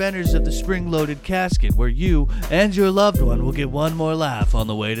the inventors of the spring-loaded casket, where you and your loved one will get one more laugh on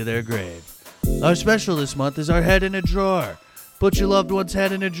the way to their grave. Our special this month is our head in a drawer. Put your loved one's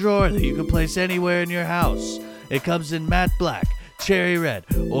head in a drawer that you can place anywhere in your house. It comes in matte black, cherry red,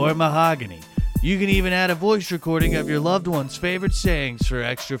 or mahogany. You can even add a voice recording of your loved one's favorite sayings for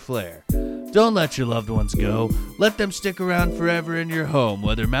extra flair. Don't let your loved ones go. Let them stick around forever in your home,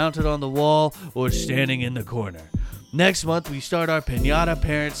 whether mounted on the wall or standing in the corner. Next month, we start our Pinata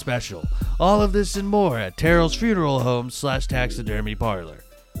Parent Special. All of this and more at Terrell's Funeral Home / Taxidermy Parlor.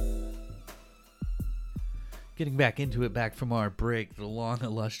 Getting back into it, back from our break, the long,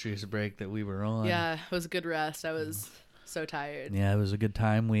 illustrious break that we were on. Yeah, it was a good rest. I was so tired. Yeah, it was a good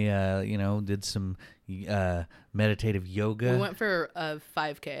time. We, did some meditative yoga. We went for a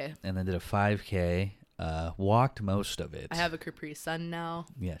 5K. And then did a 5K. Walked most of it. I have a Capri Sun now.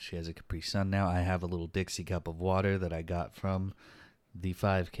 Yeah, she has a Capri Sun now. I have a little Dixie cup of water that I got from the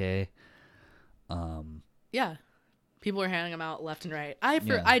 5K. Yeah. People were handing them out left and right.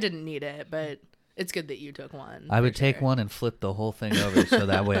 Yeah. I didn't need it, but it's good that you took one. I would for take sure. one and flip the whole thing over so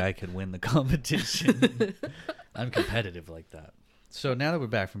that way I could win the competition. I'm competitive like that. So now that we're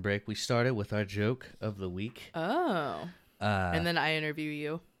back from break, we started with our joke of the week. Oh. And then I interview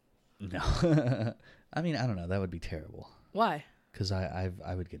you. No. I mean, I don't know. That would be terrible. Why? Because I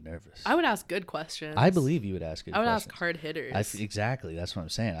would get nervous. I would ask good questions. I believe you would ask good I would questions. ask hard hitters. Exactly. That's what I'm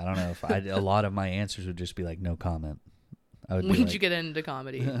saying. I don't know if a lot of my answers would just be like, no comment. I would be When like, you get into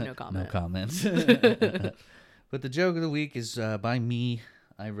comedy, no comment. No comment. But the joke of the week is by me.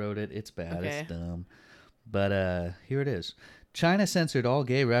 I wrote it. It's bad. Okay. It's dumb. But here it is. China censored all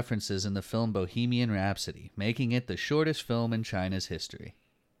gay references in the film Bohemian Rhapsody, making it the shortest film in China's history.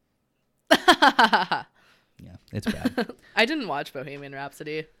 Yeah, it's bad. I didn't watch Bohemian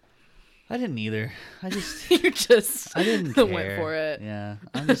Rhapsody. I didn't either. I just You just I didn't care. went for it Yeah,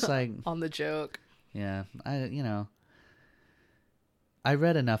 I'm just like, on the joke. yeah, I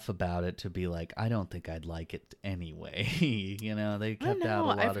read enough about it to be like, I don't think I'd like it anyway. They I don't kept out a know.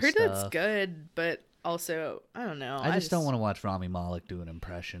 lot I've of heard stuff. it's good, but also I don't know. I just don't want to watch Rami Malek do an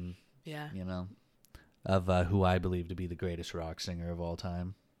impression, Yeah, of who I believe to be the greatest rock singer of all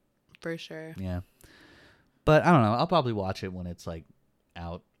time. for sure. Yeah. But I don't know. I'll probably watch it when it's like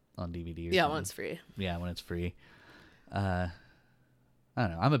out on DVD or Yeah, something. when it's free. Yeah, when it's free. I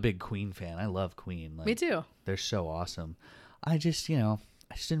don't know. I'm a big Queen fan. I love Queen. Like, Me too. they're so awesome. I just didn't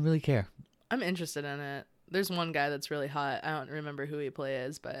really care. I'm interested in it. There's one guy that's really hot. I don't remember who he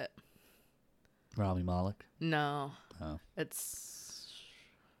plays, but Rami Malek. no. Oh. It's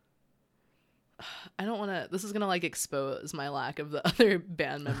I don't want to this is going to like expose my lack of the other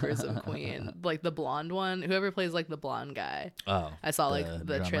band members of Queen. Like the blonde one, whoever plays like the blonde guy. Oh. I saw like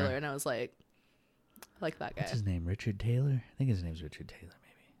the drummer. trailer and I was like that guy. What's his name? Richard Taylor? I think his name's Richard Taylor,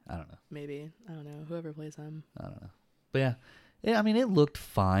 maybe. I don't know. Maybe. I don't know. Whoever plays him. I don't know. But yeah, I mean, it looked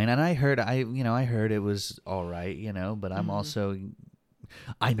fine, and I heard it was all right, but I'm also,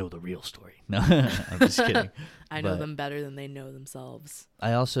 I know the real story. No, I'm just kidding. I know them better than they know themselves.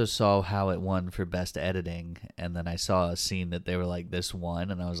 I also saw how it won for best editing, and then I saw a scene that they were like, this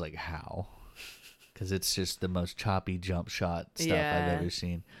one, and I was like, how? Because it's just the most choppy jump shot stuff I've ever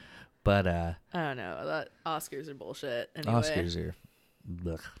seen. But I don't know. That Oscars are bullshit. Anyway. Oscars are,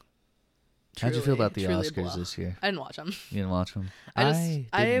 ugh. How'd you feel about the Oscars blah. this year? I didn't watch them. You didn't watch them? I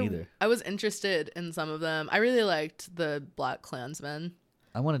didn't either. I was interested in some of them. I really liked the Black Klansman.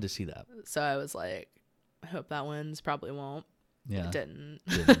 I wanted to see that. So I was like, I hope that wins. Probably won't. Yeah. It didn't.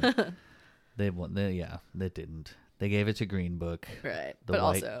 They didn't. They gave it to Green Book. Right. The but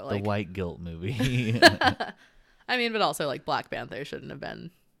white, also, the like, white guilt movie. I mean, but also, like, Black Panther shouldn't have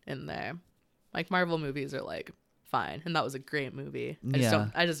been in there. Like, Marvel movies are, like, fine. And that was a great movie.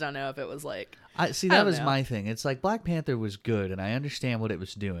 I just don't know if it was, like... That was my thing. It's like, Black Panther was good, and I understand what it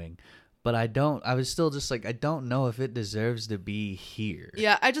was doing. But I was still just like, I don't know if it deserves to be here.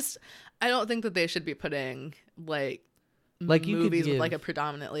 Yeah, I don't think that they should be putting, like movies with, like, a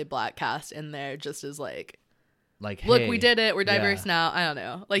predominantly black cast in there just as, like, look, we did it. We're diverse now. I don't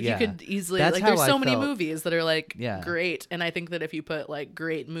know. Like, you could easily... That's like, how there's so I many felt. movies that are, like, Yeah. great. And I think that if you put, like,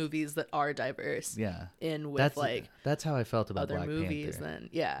 great movies that are diverse in with, that's how I felt about other Black movies, Panther. then,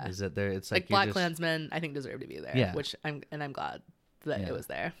 yeah. Is that there? It's like like Black Klansman, I think, deserve to be there. Yeah. Which I'm glad that it was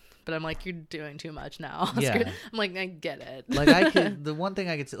there. But I'm like, you're doing too much now. Yeah. I'm like, I get it. Like, the one thing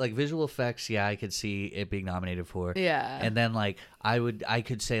I could see, like, visual effects, I could see it being nominated for. Yeah. And then, like, I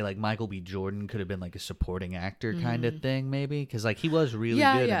could say, like, Michael B. Jordan could have been, like, a supporting actor kind of thing, maybe. Because, like, he was really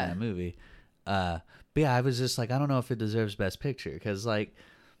good in that movie. But yeah, I was just like, I don't know if it deserves Best Picture. Because, like,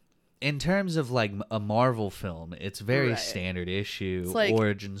 in terms of, like, a Marvel film, it's very standard issue, it's like,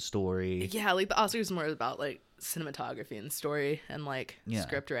 origin story. Yeah, like, the Oscars is more about, like, cinematography and story and, like,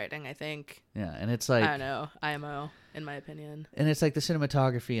 script writing, I think. Yeah, and it's like... I don't know. IMO, in my opinion. And it's like the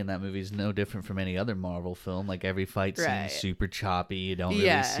cinematography in that movie is no different from any other Marvel film. Like, every fight scene's super choppy. You don't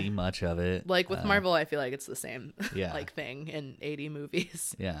really see much of it. Like, with Marvel, I feel like it's the same Yeah. like thing in 80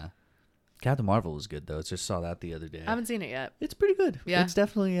 movies. Yeah. Captain Marvel was good, though. I just saw that the other day. I haven't seen it yet. It's pretty good. Yeah. It's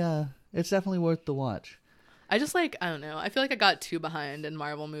definitely worth the watch. I just, like, I don't know. I feel like I got too behind in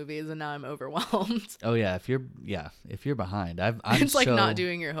Marvel movies, and now I'm overwhelmed. Oh yeah, if you're behind, it's like not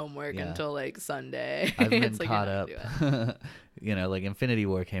doing your homework until, like, Sunday. I've been it's like caught up. Like, Infinity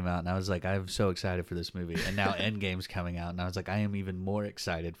War came out, and I was like, I'm so excited for this movie. And now Endgame's coming out, and I was like, I am even more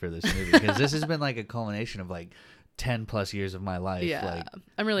excited for this movie because this has been like a culmination of like 10 plus years of my life. Yeah, like,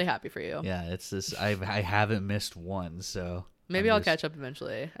 I'm really happy for you. Yeah, it's this. I haven't missed one, so. Maybe I'll catch up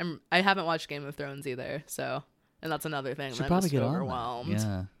eventually. I haven't watched Game of Thrones either, so, and that's another thing that I'm just overwhelmed.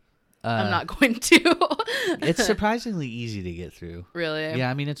 Yeah. I'm not going to. It's surprisingly easy to get through. Really? Yeah,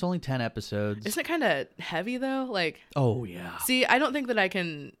 I mean, it's only 10 episodes. Isn't it kind of heavy though? Like, oh yeah. See, I don't think that I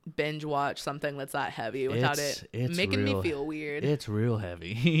can binge watch something that's that heavy without it making me feel weird. It's real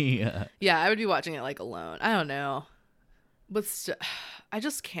heavy. Yeah. Yeah, I would be watching it like alone. I don't know, but I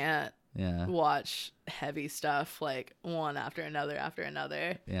just can't. Yeah. Watch heavy stuff like one after another.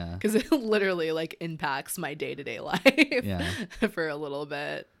 Yeah. Because it literally like impacts my day-to-day life. Yeah. For a little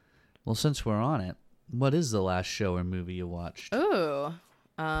bit. Well, since we're on it, what is the last show or movie you watched? Oh,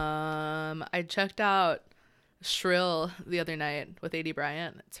 I checked out Shrill the other night with A.D.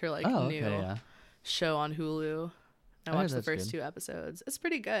 Bryant. It's her like new show on Hulu. I watched the first 2 episodes. It's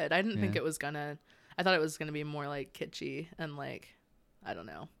pretty good. I didn't think it was gonna. I thought it was gonna be more like kitschy and like, I don't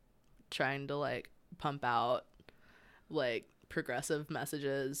know, trying to like pump out like progressive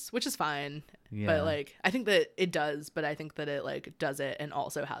messages, which is fine. Yeah. But like, I think that it does, but I think that it like does it and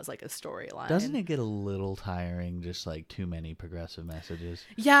also has like a storyline. Doesn't it get a little tiring, just like too many progressive messages?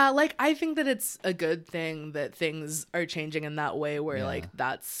 Yeah, like I think that it's a good thing that things are changing in that way where like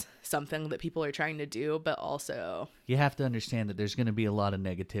that's something that people are trying to do, but also you have to understand that there's going to be a lot of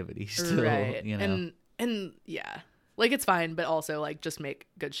negativity still, right? You know, and yeah. Like, it's fine, but also, like, just make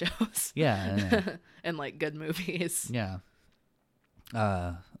good shows. Yeah. And, like, good movies. Yeah.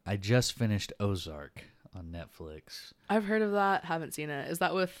 I just finished Ozark on Netflix. I've heard of that. Haven't seen it. Is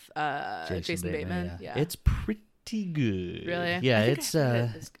that with Jason Bateman? Yeah. It's pretty good. Really? Yeah, I think I heard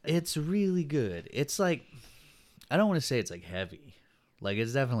it is good. it's really good. It's like, I don't want to say it's like heavy. Like,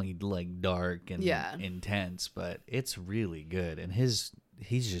 it's definitely like dark and intense, but it's really good. And he's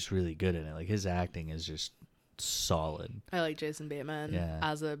just really good in it. Like, his acting is just solid. I like Jason Bateman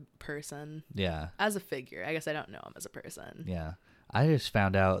as a person. Yeah. As a figure. I guess I don't know him as a person. Yeah. I just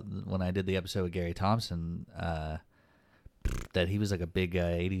found out when I did the episode with Gary Thompson that he was like a big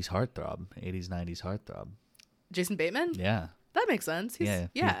 80s heartthrob, 80s, 90s heartthrob. Jason Bateman? Yeah. That makes sense. He's,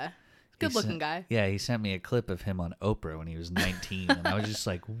 good looking guy. Yeah, he sent me a clip of him on Oprah when he was 19, and I was just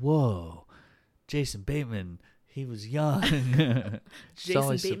like, whoa, Jason Bateman, he was young.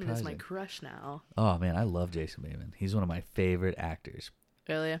 Jason Bateman is my crush now. Oh, man, I love Jason Bateman. He's one of my favorite actors.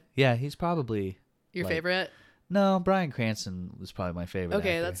 Really? Yeah, he's probably... Your favorite? No, Bryan Cranston was probably my favorite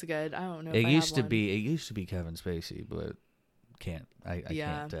actor. That's good. I don't know It used to be Kevin Spacey, but... I can't get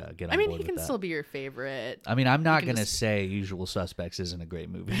on board. I mean, he can still be your favorite. I mean, I'm not gonna say Usual Suspects isn't a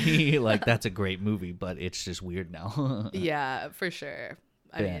great movie. Like, that's a great movie, but it's just weird now. Yeah, for sure.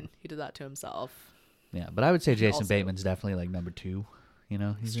 I mean, he did that to himself. Yeah, but I would say Jason Bateman's definitely like number 2. You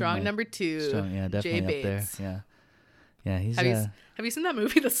know, he's strong number 2. Strong, yeah, definitely Jay up there. Bates. Yeah. He's. Have you seen that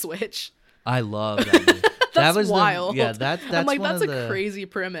movie, The Switch? I love that movie. That was wild. That's I'm like, one that's of a crazy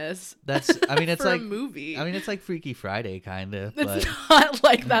premise. That's, I mean, it's for like a movie. I mean, it's like Freaky Friday kind of. It's not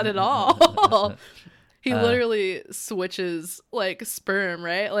like that at all. He literally switches like sperm,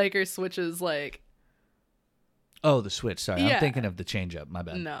 right? Like, or switches like. Oh, the Switch. Sorry, I'm thinking of the Change Up. My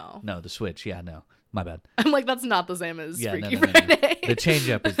bad. No, the Switch. Yeah, no, my bad. I'm like, that's not the same as Freaky Friday. The Change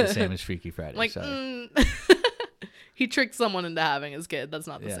Up is the same as Freaky Friday. Like, he tricked someone into having his kid. That's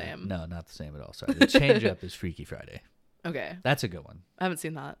not the same. No, not the same at all. Sorry. The Change Up is Freaky Friday. Okay. That's a good one. I haven't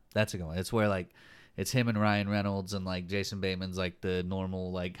seen that. That's a good one. It's where like it's him and Ryan Reynolds, and like Jason Bateman's like the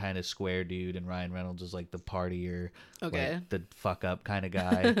normal like kind of square dude, and Ryan Reynolds is like the partier, like the fuck up kind of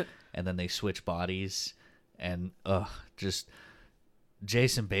guy, and then they switch bodies, and just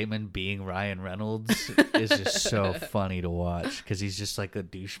Jason Bateman being Ryan Reynolds is just so funny to watch because he's just like a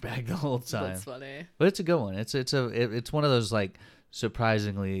douchebag the whole time. That's funny. But it's a good one. It's one of those like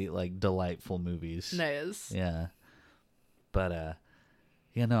surprisingly like delightful movies. Nice. Yeah. But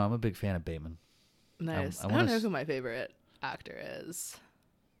no, I'm a big fan of Bateman. Nice. I don't know who my favorite actor is.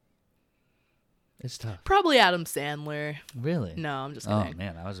 It's tough. Probably Adam Sandler. Really? No, I'm just kidding. Oh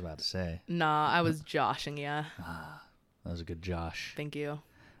man, I was about to say. Nah, I was joshing ya. That was a good Josh. Thank you.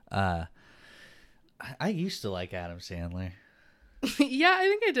 I used to like Adam Sandler. Yeah, I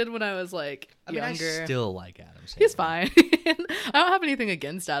think I did when I was like younger. I still like Adam Sandler. He's fine. I don't have anything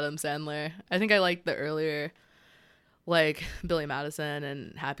against Adam Sandler. I think I liked the earlier, like Billy Madison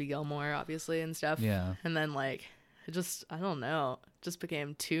and Happy Gilmore, obviously, and stuff. Yeah. And then like it just, I don't know, it just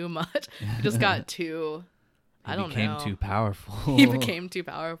became too much. It just got too. I don't know. He became too powerful. He became too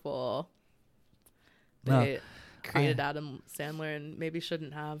powerful. They No, created Adam Sandler and maybe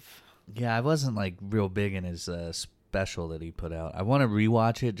shouldn't have. Yeah, I wasn't like real big in his special that he put out. I want to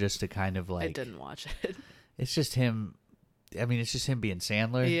rewatch it just to kind of like. I didn't watch it. It's just him. I mean, it's just him being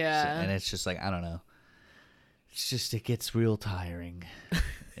Sandler. Yeah. And it's just like, I don't know. It's just, it gets real tiring,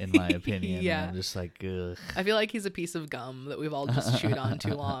 in my opinion. Yeah. And I'm just like, ugh. I feel like he's a piece of gum that we've all just chewed on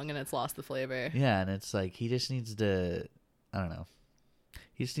too long and it's lost the flavor. Yeah, and it's like, he just needs to, I don't know.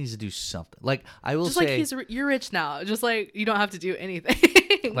 He just needs to do something. Like, I will just say. Just like you're rich now. Just like you don't have to do anything.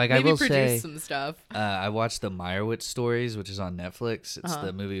 Like, maybe I will produce say, some stuff. I watched the Meyerowitz Stories, which is on Netflix. It's Uh-huh.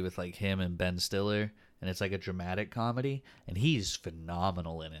 the movie with like him and Ben Stiller. And it's like a dramatic comedy, and he's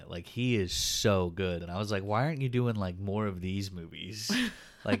phenomenal in it. Like, he is so good. And I was like, why aren't you doing like more of these movies?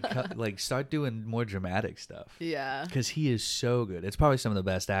 like start doing more dramatic stuff. Yeah. Because he is so good. It's probably some of the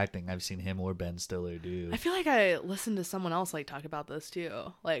best acting I've seen him or Ben Stiller do. I feel like I listened to someone else like talk about this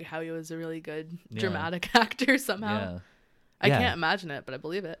too, like how he was a really good dramatic actor somehow. Yeah. I can't imagine it, but I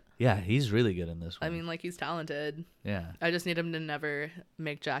believe it. Yeah, he's really good in this one. I mean, like, he's talented. Yeah. I just need him to never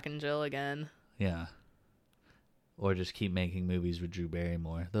make Jack and Jill again. Yeah. Or just keep making movies with Drew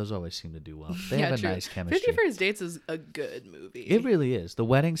Barrymore. Those always seem to do well. They Yeah, have a true. nice chemistry. 50 First Dates is a good movie. It really is. The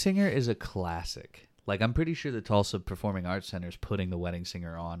Wedding Singer is a classic. Like, I'm pretty sure the Tulsa Performing Arts Center is putting The Wedding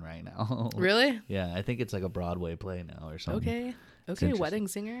Singer on right now. Really? Yeah, I think it's like a Broadway play now or something. Okay. interesting. Wedding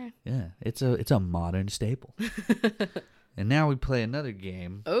Singer. Yeah, it's a modern staple. And now we play another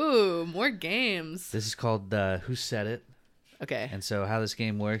game. Oh, more games. This is called Who Said It? Okay. And so how this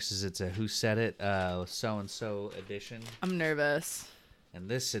game works is it's a Who Said It so-and-so edition. I'm nervous. And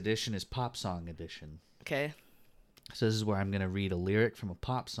this edition is Pop Song Edition. Okay. So this is where I'm going to read a lyric from a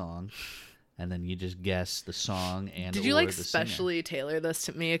pop song, and then you just guess the song and Did you or like the singer. specially tailor this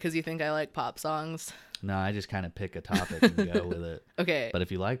to me because you think I like pop songs? No, I just kind of pick a topic and go with it. Okay. But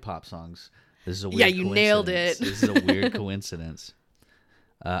if you like pop songs, this is a weird Yeah, you nailed it. This is a weird coincidence.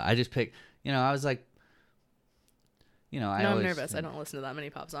 I just picked, I was like, I'm nervous. I don't listen to that many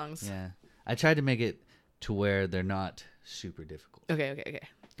pop songs. Yeah. I tried to make it to where they're not super difficult. Okay.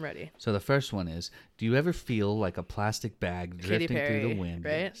 Ready. So the first one is, do you ever feel like a plastic bag Katy drifting through Perry, the wind?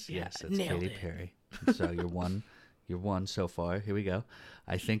 right? Yes, Yeah, that's nailed Katy it. Perry. So you're one so far. Here we go.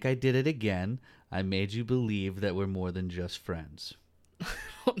 I think I did it again. I made you believe that we're more than just friends.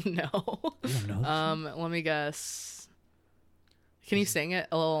 No. You don't know? Let me guess. Can you sing it?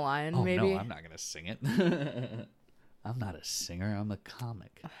 A little line, Oh, maybe? no, I'm not going to sing it. I'm not a singer. I'm a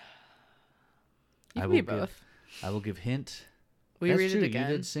comic. You can be both. I will give hint. Will you That's read true. it again?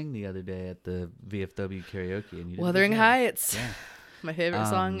 You did sing the other day at the VFW karaoke. And you did a Wuthering good job. Heights. Yeah. My favorite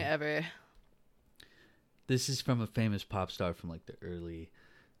song ever. This is from a famous pop star from like the early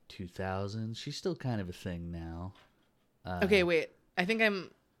 2000s. She's still kind of a thing now. Okay, wait. I think I'm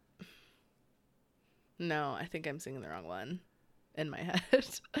singing the wrong one in my head.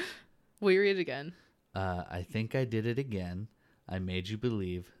 Will you read it again? I think I did it again. I made you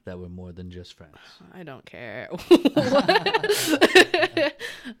believe that we're more than just friends. I don't care.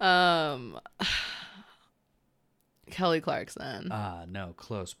 Kelly Clarkson. No,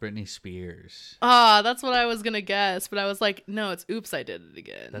 close. Britney Spears. That's what I was gonna guess, but I was like, no, it's "Oops, I Did It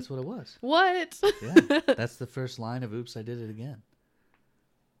Again." That's what it was. What? Yeah, that's the first line of "Oops, I Did It Again."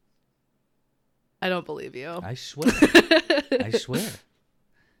 I don't believe you. I swear. I swear.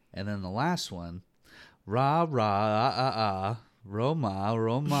 And then the last one, rah rah Roma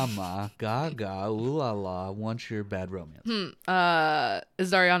Romama Gaga ooh la la. Want your bad romance?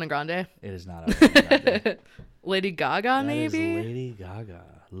 Is Ariana Grande? It is not Ariana Grande. Lady Gaga, That maybe? is Lady Gaga.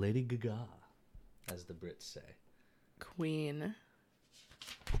 Lady Gaga, as the Brits say. Queen.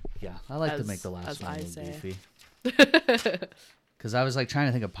 Yeah, I like to As- make the last as one a I little say. goofy. Because I was like trying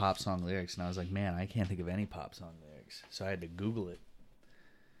to think of pop song lyrics, and I was like, man, I can't think of any pop song lyrics. So I had to Google it.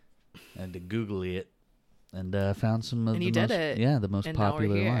 And found some of And the you did most, it. yeah, the most And now we're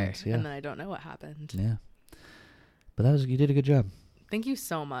popular here. lines. Yeah, And then I don't know what happened. yeah. But you did a good job. Thank you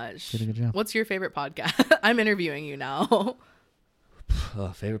so much. Did a good job. What's your favorite podcast? I'm interviewing you now.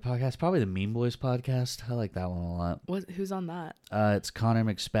 Favorite podcast? Probably the Mean Boys podcast. I like that one a lot. Who's on that? It's Connor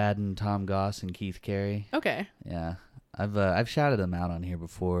McSpadden, Tom Goss, and Keith Carey. Okay. Yeah, I've shouted them out on here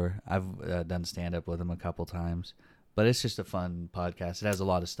before. I've done stand up with them a couple times, but it's just a fun podcast. It has a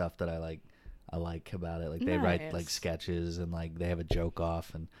lot of stuff that I like about it. Like they write like Nice. sketches and like they have a joke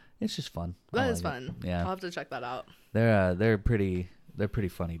off, and it's just fun. That I is like it. fun. Yeah, I'll have to check that out. they're pretty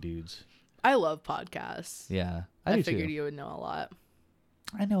funny dudes. I love podcasts. Yeah, I do figured too. you would know a lot.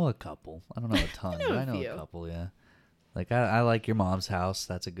 I know a couple. I don't know a ton, know but a I know few. a couple. Yeah, like I like Your Mom's House.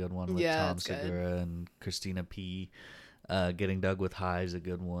 That's a good one with Yeah, Tom that's good. Segura and Christina P. Getting Dug with High is a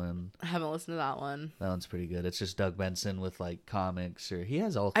good one. I haven't listened to that one. That one's pretty good. It's just Doug Benson with like comics, or he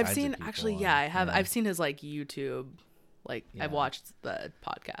has all kinds I've of seen people actually, on. yeah, I have. I've seen his like YouTube. Like Yeah. I've watched the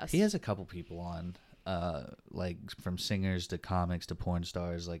podcast. He has a couple people on, like from singers to comics to porn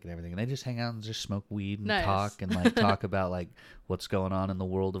stars, like and everything. And they just hang out and just smoke weed and Nice. talk and like talk about like what's going on in the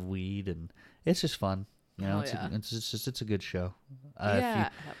world of weed, and it's just fun. You know, Hell yeah. it's a good show. yeah, I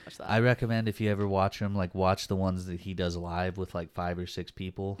have watched that. I recommend if you ever watch him, like watch the ones that he does live with like 5 or 6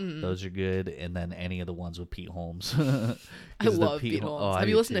 people. Mm-hmm. Those are good, and then any of the ones with Pete Holmes. I 'Cause the love Pete Holmes. I have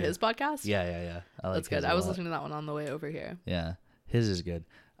do you listened too. to his podcast? Yeah. I like That's his good. a I was lot. listening to that one on the way over here. Yeah, his is good.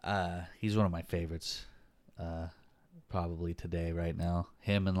 He's one of my favorites. Probably today, right now.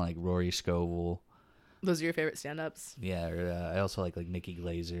 Him and like Rory Scovel. Those are your favorite stand-ups? Yeah, or, I also like Nikki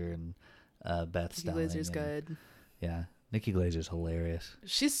Glazer and Beth Nikki Stelling. Glazer's and- good. Yeah, Nikki Glazer's hilarious.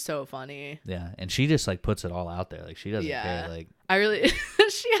 She's so funny. Yeah, and she just like puts it all out there. Like she doesn't Yeah. care. Like I really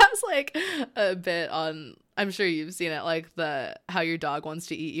she has like a bit on, I'm sure you've seen it, like the how your dog wants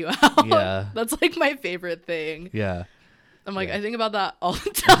to eat you out. Yeah. That's like my favorite thing. yeah. I'm like, Yeah. I think about that all the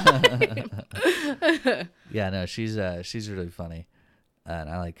time. Yeah, no, she's really funny, and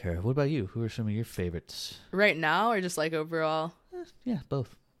I like her. What about you? Who are some of your favorites? Right now or just like overall? Yeah,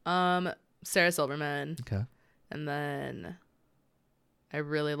 both. Sarah Silverman. Okay. And then I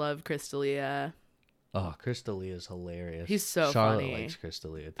really love Chris D'Elia. Oh, Chris D'Elia is hilarious. He's so Charlotte funny. likes Chris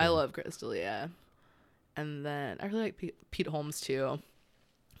D'Elia too. I love Chris D'Elia. And then I really like Pete Holmes too.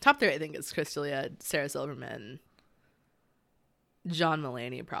 Top 3 I think is Chris D'Elia, Sarah Silverman, John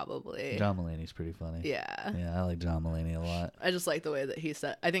Mulaney, probably. John Mulaney's pretty funny. Yeah. Yeah, I like John Mulaney a lot. I just like the way that he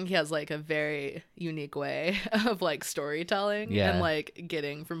said. I think he has like a very unique way of like storytelling Yeah. and like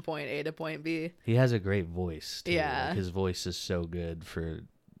getting from point A to point B. He has a great voice, too. Yeah. Like, his voice is so good for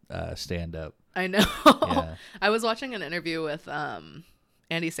stand-up. I know. Yeah. I was watching an interview with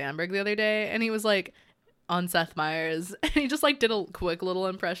Andy Samberg the other day, and he was like on Seth Meyers, and he just like did a quick little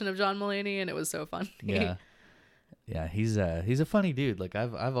impression of John Mulaney, and it was so funny. Yeah. Yeah, he's a funny dude. Like,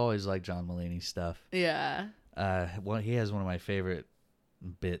 I've always liked John Mulaney's stuff. Yeah. He has one of my favorite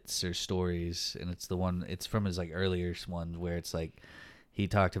bits or stories, and it's from his like earlier ones where it's like he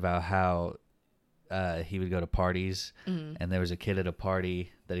talked about how he would go to parties, Mhm. and there was a kid at a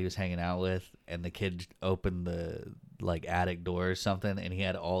party that he was hanging out with, and the kid opened the like attic door or something, and he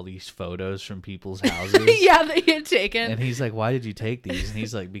had all these photos from people's houses. Yeah, that he had taken. And he's like, "Why did you take these?" And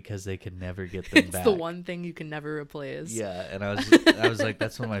he's like, "Because they could never get them It's back." the one thing you can never replace. Yeah, and I was like,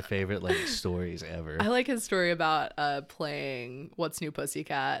 that's one of my favorite like stories ever. I like his story about playing "What's New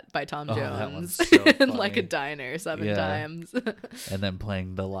Pussycat" by Tom Oh, that Jones one's so in like a funny. diner 7 Yeah. times. And then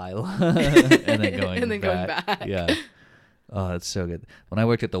playing Delilah, and then going And then going back. Yeah. Oh, that's so good. When I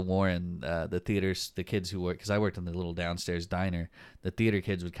worked at the Warren, the theaters, the kids who work, because I worked in the little downstairs diner, the theater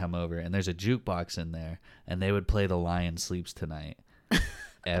kids would come over, and there's a jukebox in there, and they would play The Lion Sleeps Tonight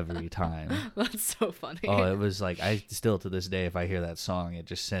every time. That's so funny. Oh, it was like, I still to this day, if I hear that song, it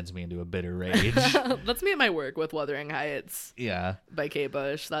just sends me into a bitter rage. That's me at my work with Wuthering Heights Yeah. by Kate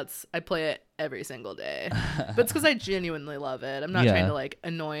Bush. I play it every single day. But it's because I genuinely love it. I'm not Yeah. trying to like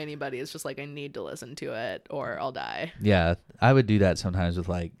annoy anybody. It's just like I need to listen to it or I'll die. Yeah, I would do that sometimes with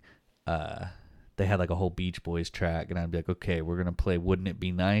like, they had like a whole Beach Boys track, and I'd be like, okay, we're gonna play "Wouldn't It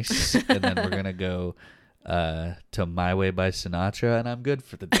Be Nice," and then we're gonna go to "My Way" by Sinatra, and I'm good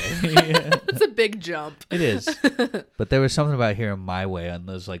for the day. It's a big jump. It is, but there was something about hearing "My Way" on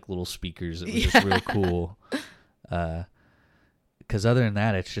those like little speakers that was just real cool. Because other than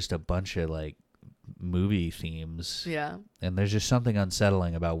that, it's just a bunch of like movie themes, Yeah. and there's just something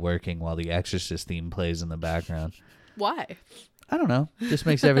unsettling about working while the Exorcist theme plays in the background. Why? I don't know. Just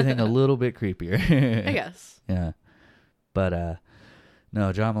makes everything a little bit creepier. I guess. Yeah. But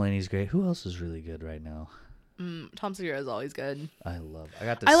no, John Mulaney's great. Who else is really good right now? Tom Segura is always good. I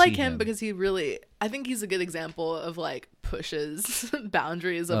I like him because he really, I think he's a good example of like pushes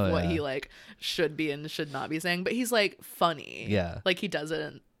boundaries of Oh, what yeah. he like should be and should not be saying. But he's like funny. Yeah. Like he does it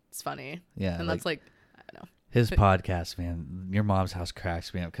and it's funny. Yeah, And that's like, I don't know. his podcast, man. Your Mom's House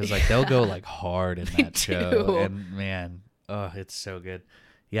cracks me up because like they'll go like hard in They that show, do. and man, oh, it's so good.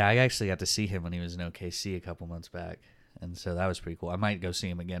 Yeah, I actually got to see him when he was in OKC a couple months back, and so that was pretty cool. I might go see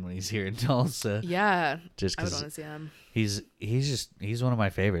him again when he's here in Tulsa. Yeah. Just I would because want to see him. he's one of my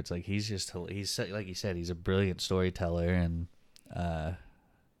favorites. Like he's like you said, he's a brilliant storyteller, and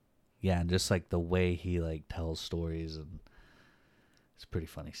yeah, and just like the way he like tells stories, and it's pretty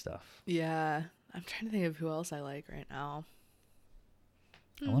funny stuff. Yeah. I'm trying to think of who else I like right now.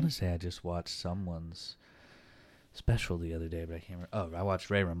 I want to say I just watched someone's special the other day, but I can't remember. Oh, I watched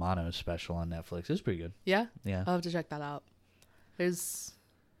Ray Romano's special on Netflix. It was pretty good. Yeah? Yeah. I'll have to check that out. There's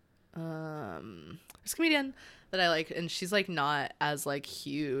a comedian that I like, and she's like not as like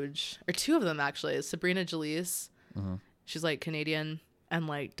huge, or two of them actually. Sabrina Jalise. Uh-huh. She's like Canadian and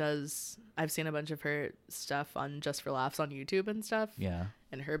like I've seen a bunch of her stuff on Just for Laughs on YouTube and stuff, Yeah.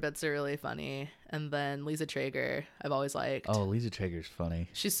 and her bits are really funny. And then Lisa Traeger, I've always liked. Oh, Lisa Traeger's funny.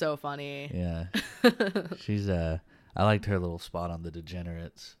 She's so funny. Yeah. She's I liked her little spot on The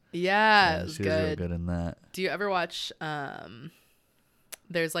Degenerates. Yeah, it was she was real good. good in that. Do you ever watch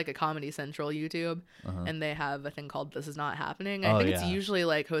there's like a Comedy Central YouTube, Uh-huh. and they have a thing called This Is Not Happening. Oh, I think it's yeah. usually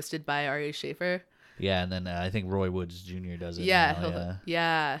like hosted by Ari Schaefer. Yeah, and then I think Roy Woods Jr. does it. Yeah, now,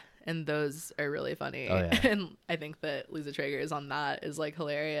 yeah, and those are really funny. Oh, yeah. And I think that Lisa Traeger is on that is like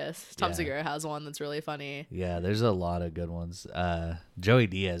hilarious. Tom Yeah. Segura has one that's really funny. Yeah, there's a lot of good ones. Joey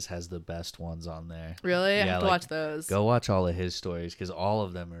Diaz has the best ones on there. Really, I Yeah, have to like, watch those. Go watch all of his stories because all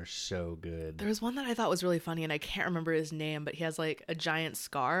of them are so good. There was one that I thought was really funny, and I can't remember his name, but he has like a giant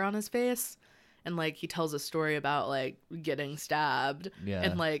scar on his face, and like he tells a story about like getting stabbed. Yeah.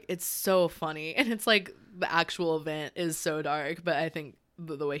 And like it's so funny, and it's like the actual event is so dark, but I think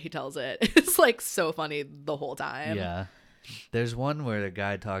the way he tells it is like so funny the whole time. Yeah. There's one where the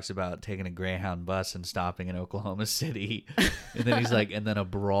guy talks about taking a Greyhound bus and stopping in Oklahoma City. And then he's like, and then a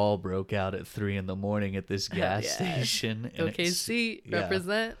brawl broke out at 3 a.m. at this gas Yeah. station. And OKC yeah.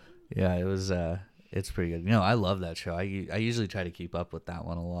 represent. Yeah, it was, it's pretty good. You know, I love that show. I usually try to keep up with that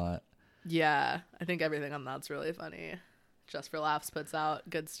one a lot. Yeah, I think everything on that's really funny. Just for Laughs puts out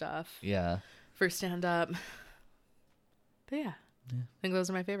good stuff Yeah. for stand up. But yeah, I think those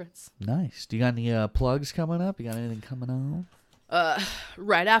are my favorites. Nice. Do you got any plugs coming up? You got anything coming on?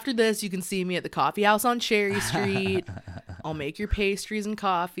 Right after this, you can see me at the coffee house on Cherry Street. I'll make your pastries and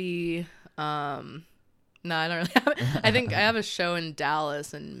coffee. No, I don't really have it. I think I have a show in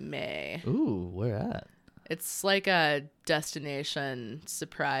Dallas in May. Ooh, where at? It's like a destination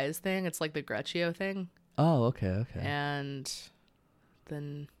surprise thing. It's like the Greccio thing. Oh, okay. And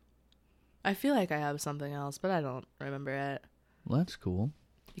then I feel like I have something else, but I don't remember it. Well, that's cool.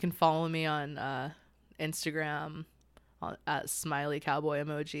 You can follow me on Instagram at Smiley Cowboy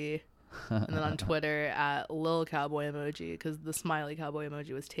Emoji. And then on Twitter at Lil Cowboy Emoji, because the Smiley Cowboy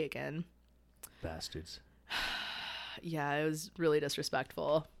Emoji was taken. Bastards. Yeah, it was really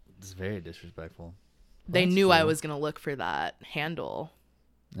disrespectful. It's very disrespectful. They knew I was going to look for that handle.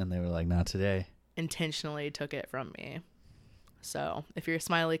 And they were like, not today. Intentionally took it from me. So if you're a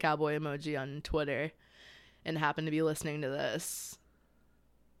Smiley Cowboy Emoji on Twitter and happen to be listening to this,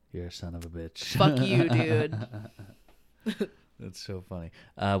 you're a son of a bitch. Fuck you, dude. That's so funny.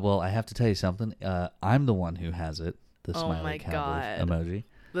 Well, I have to tell you something. I'm the one who has it. The Smiley Cowboy emoji.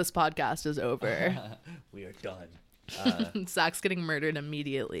 This podcast is over. We are done. Zach's getting murdered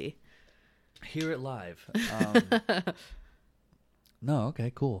immediately. Hear it live. No,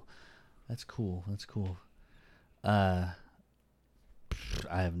 okay, cool. That's cool. I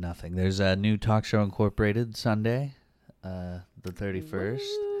have nothing. There's a new Talk Show Incorporated Sunday, the 31st.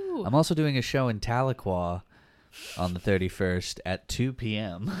 Woo. I'm also doing a show in Tahlequah on the 31st at 2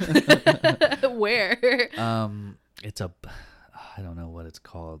 p.m. Where? It's I don't know what it's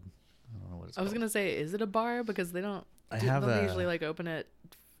called. I was gonna say, is it a bar? Because they don't. They usually like open at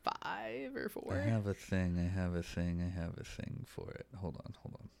 5 or 4. I have a thing for it. Hold on.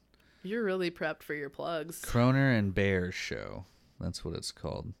 You're really prepped for your plugs. Kroner and Bears show. That's what it's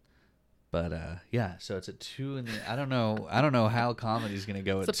called. But yeah, so it's at 2 in the. I don't know how comedy's gonna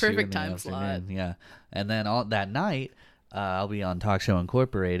go. It's at a perfect 2 in the time afternoon. slot. Yeah, and then that night, I'll be on Talk Show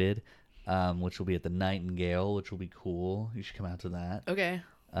Incorporated, which will be at the Nightingale, which will be cool. You should come out to that. Okay.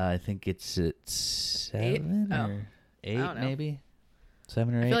 I think it's at 7 or 8, maybe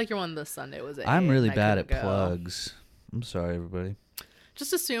 7 or 8. I feel like your one this Sunday was at 8. I'm really bad at plugs. I'm sorry, everybody.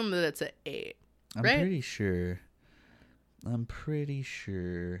 Just assume that it's at 8. I'm right? pretty sure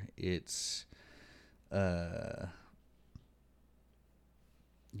it's you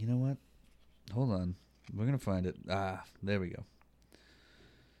know what? Hold on. We're going to find it. There we go.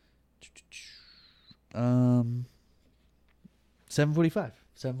 7:45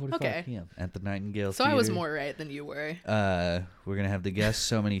 okay. p.m. at the Nightingale So Theater. I was more right than you were. We're going to have the guests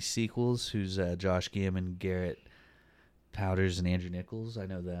So Many Sequels, who's Josh Gammon, Garrett Powders, and Andrew Nichols. I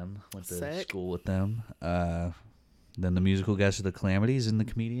know them. Went to school with them. Then the musical guests are the Calamities, and the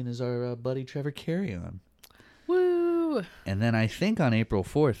comedian is our buddy Trevor Carrion. Woo! And then I think on April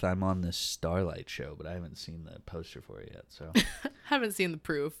 4th, I'm on this Starlight show, but I haven't seen the poster for it yet. So haven't seen the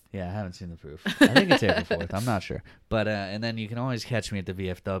proof. Yeah, I haven't seen the proof. I think it's April 4th. I'm not sure. But and then you can always catch me at the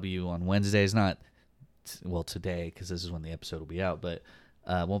VFW on Wednesdays. Not today, because this is when the episode will be out. But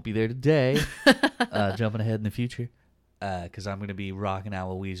won't be there today. Jumping ahead in the future, because I'm going to be rocking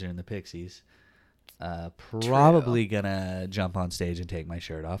out with Weezer and the Pixies. Probably gonna jump on stage and take my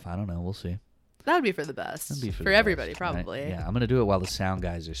shirt off. I don't know. We'll see. That would be for the best. That'd be for everybody, best, probably. Right? Yeah, I'm gonna do it while the sound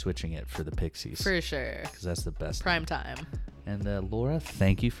guys are switching it for the Pixies. For sure. Because that's the best. Prime time. And Laura,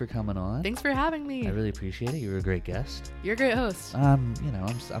 thank you for coming on. Thanks for having me. I really appreciate it. You were a great guest. You're a great host. I'm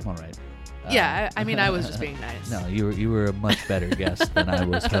all right. Yeah, I mean, I was just being nice. No, you were a much better guest than I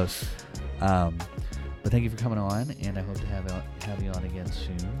was host. But thank you for coming on, and I hope to have you on again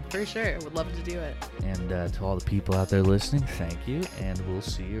soon. For sure. Would love to do it. And to all the people out there listening, thank you, and we'll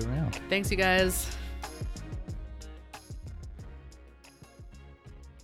see you around. Thanks, you guys.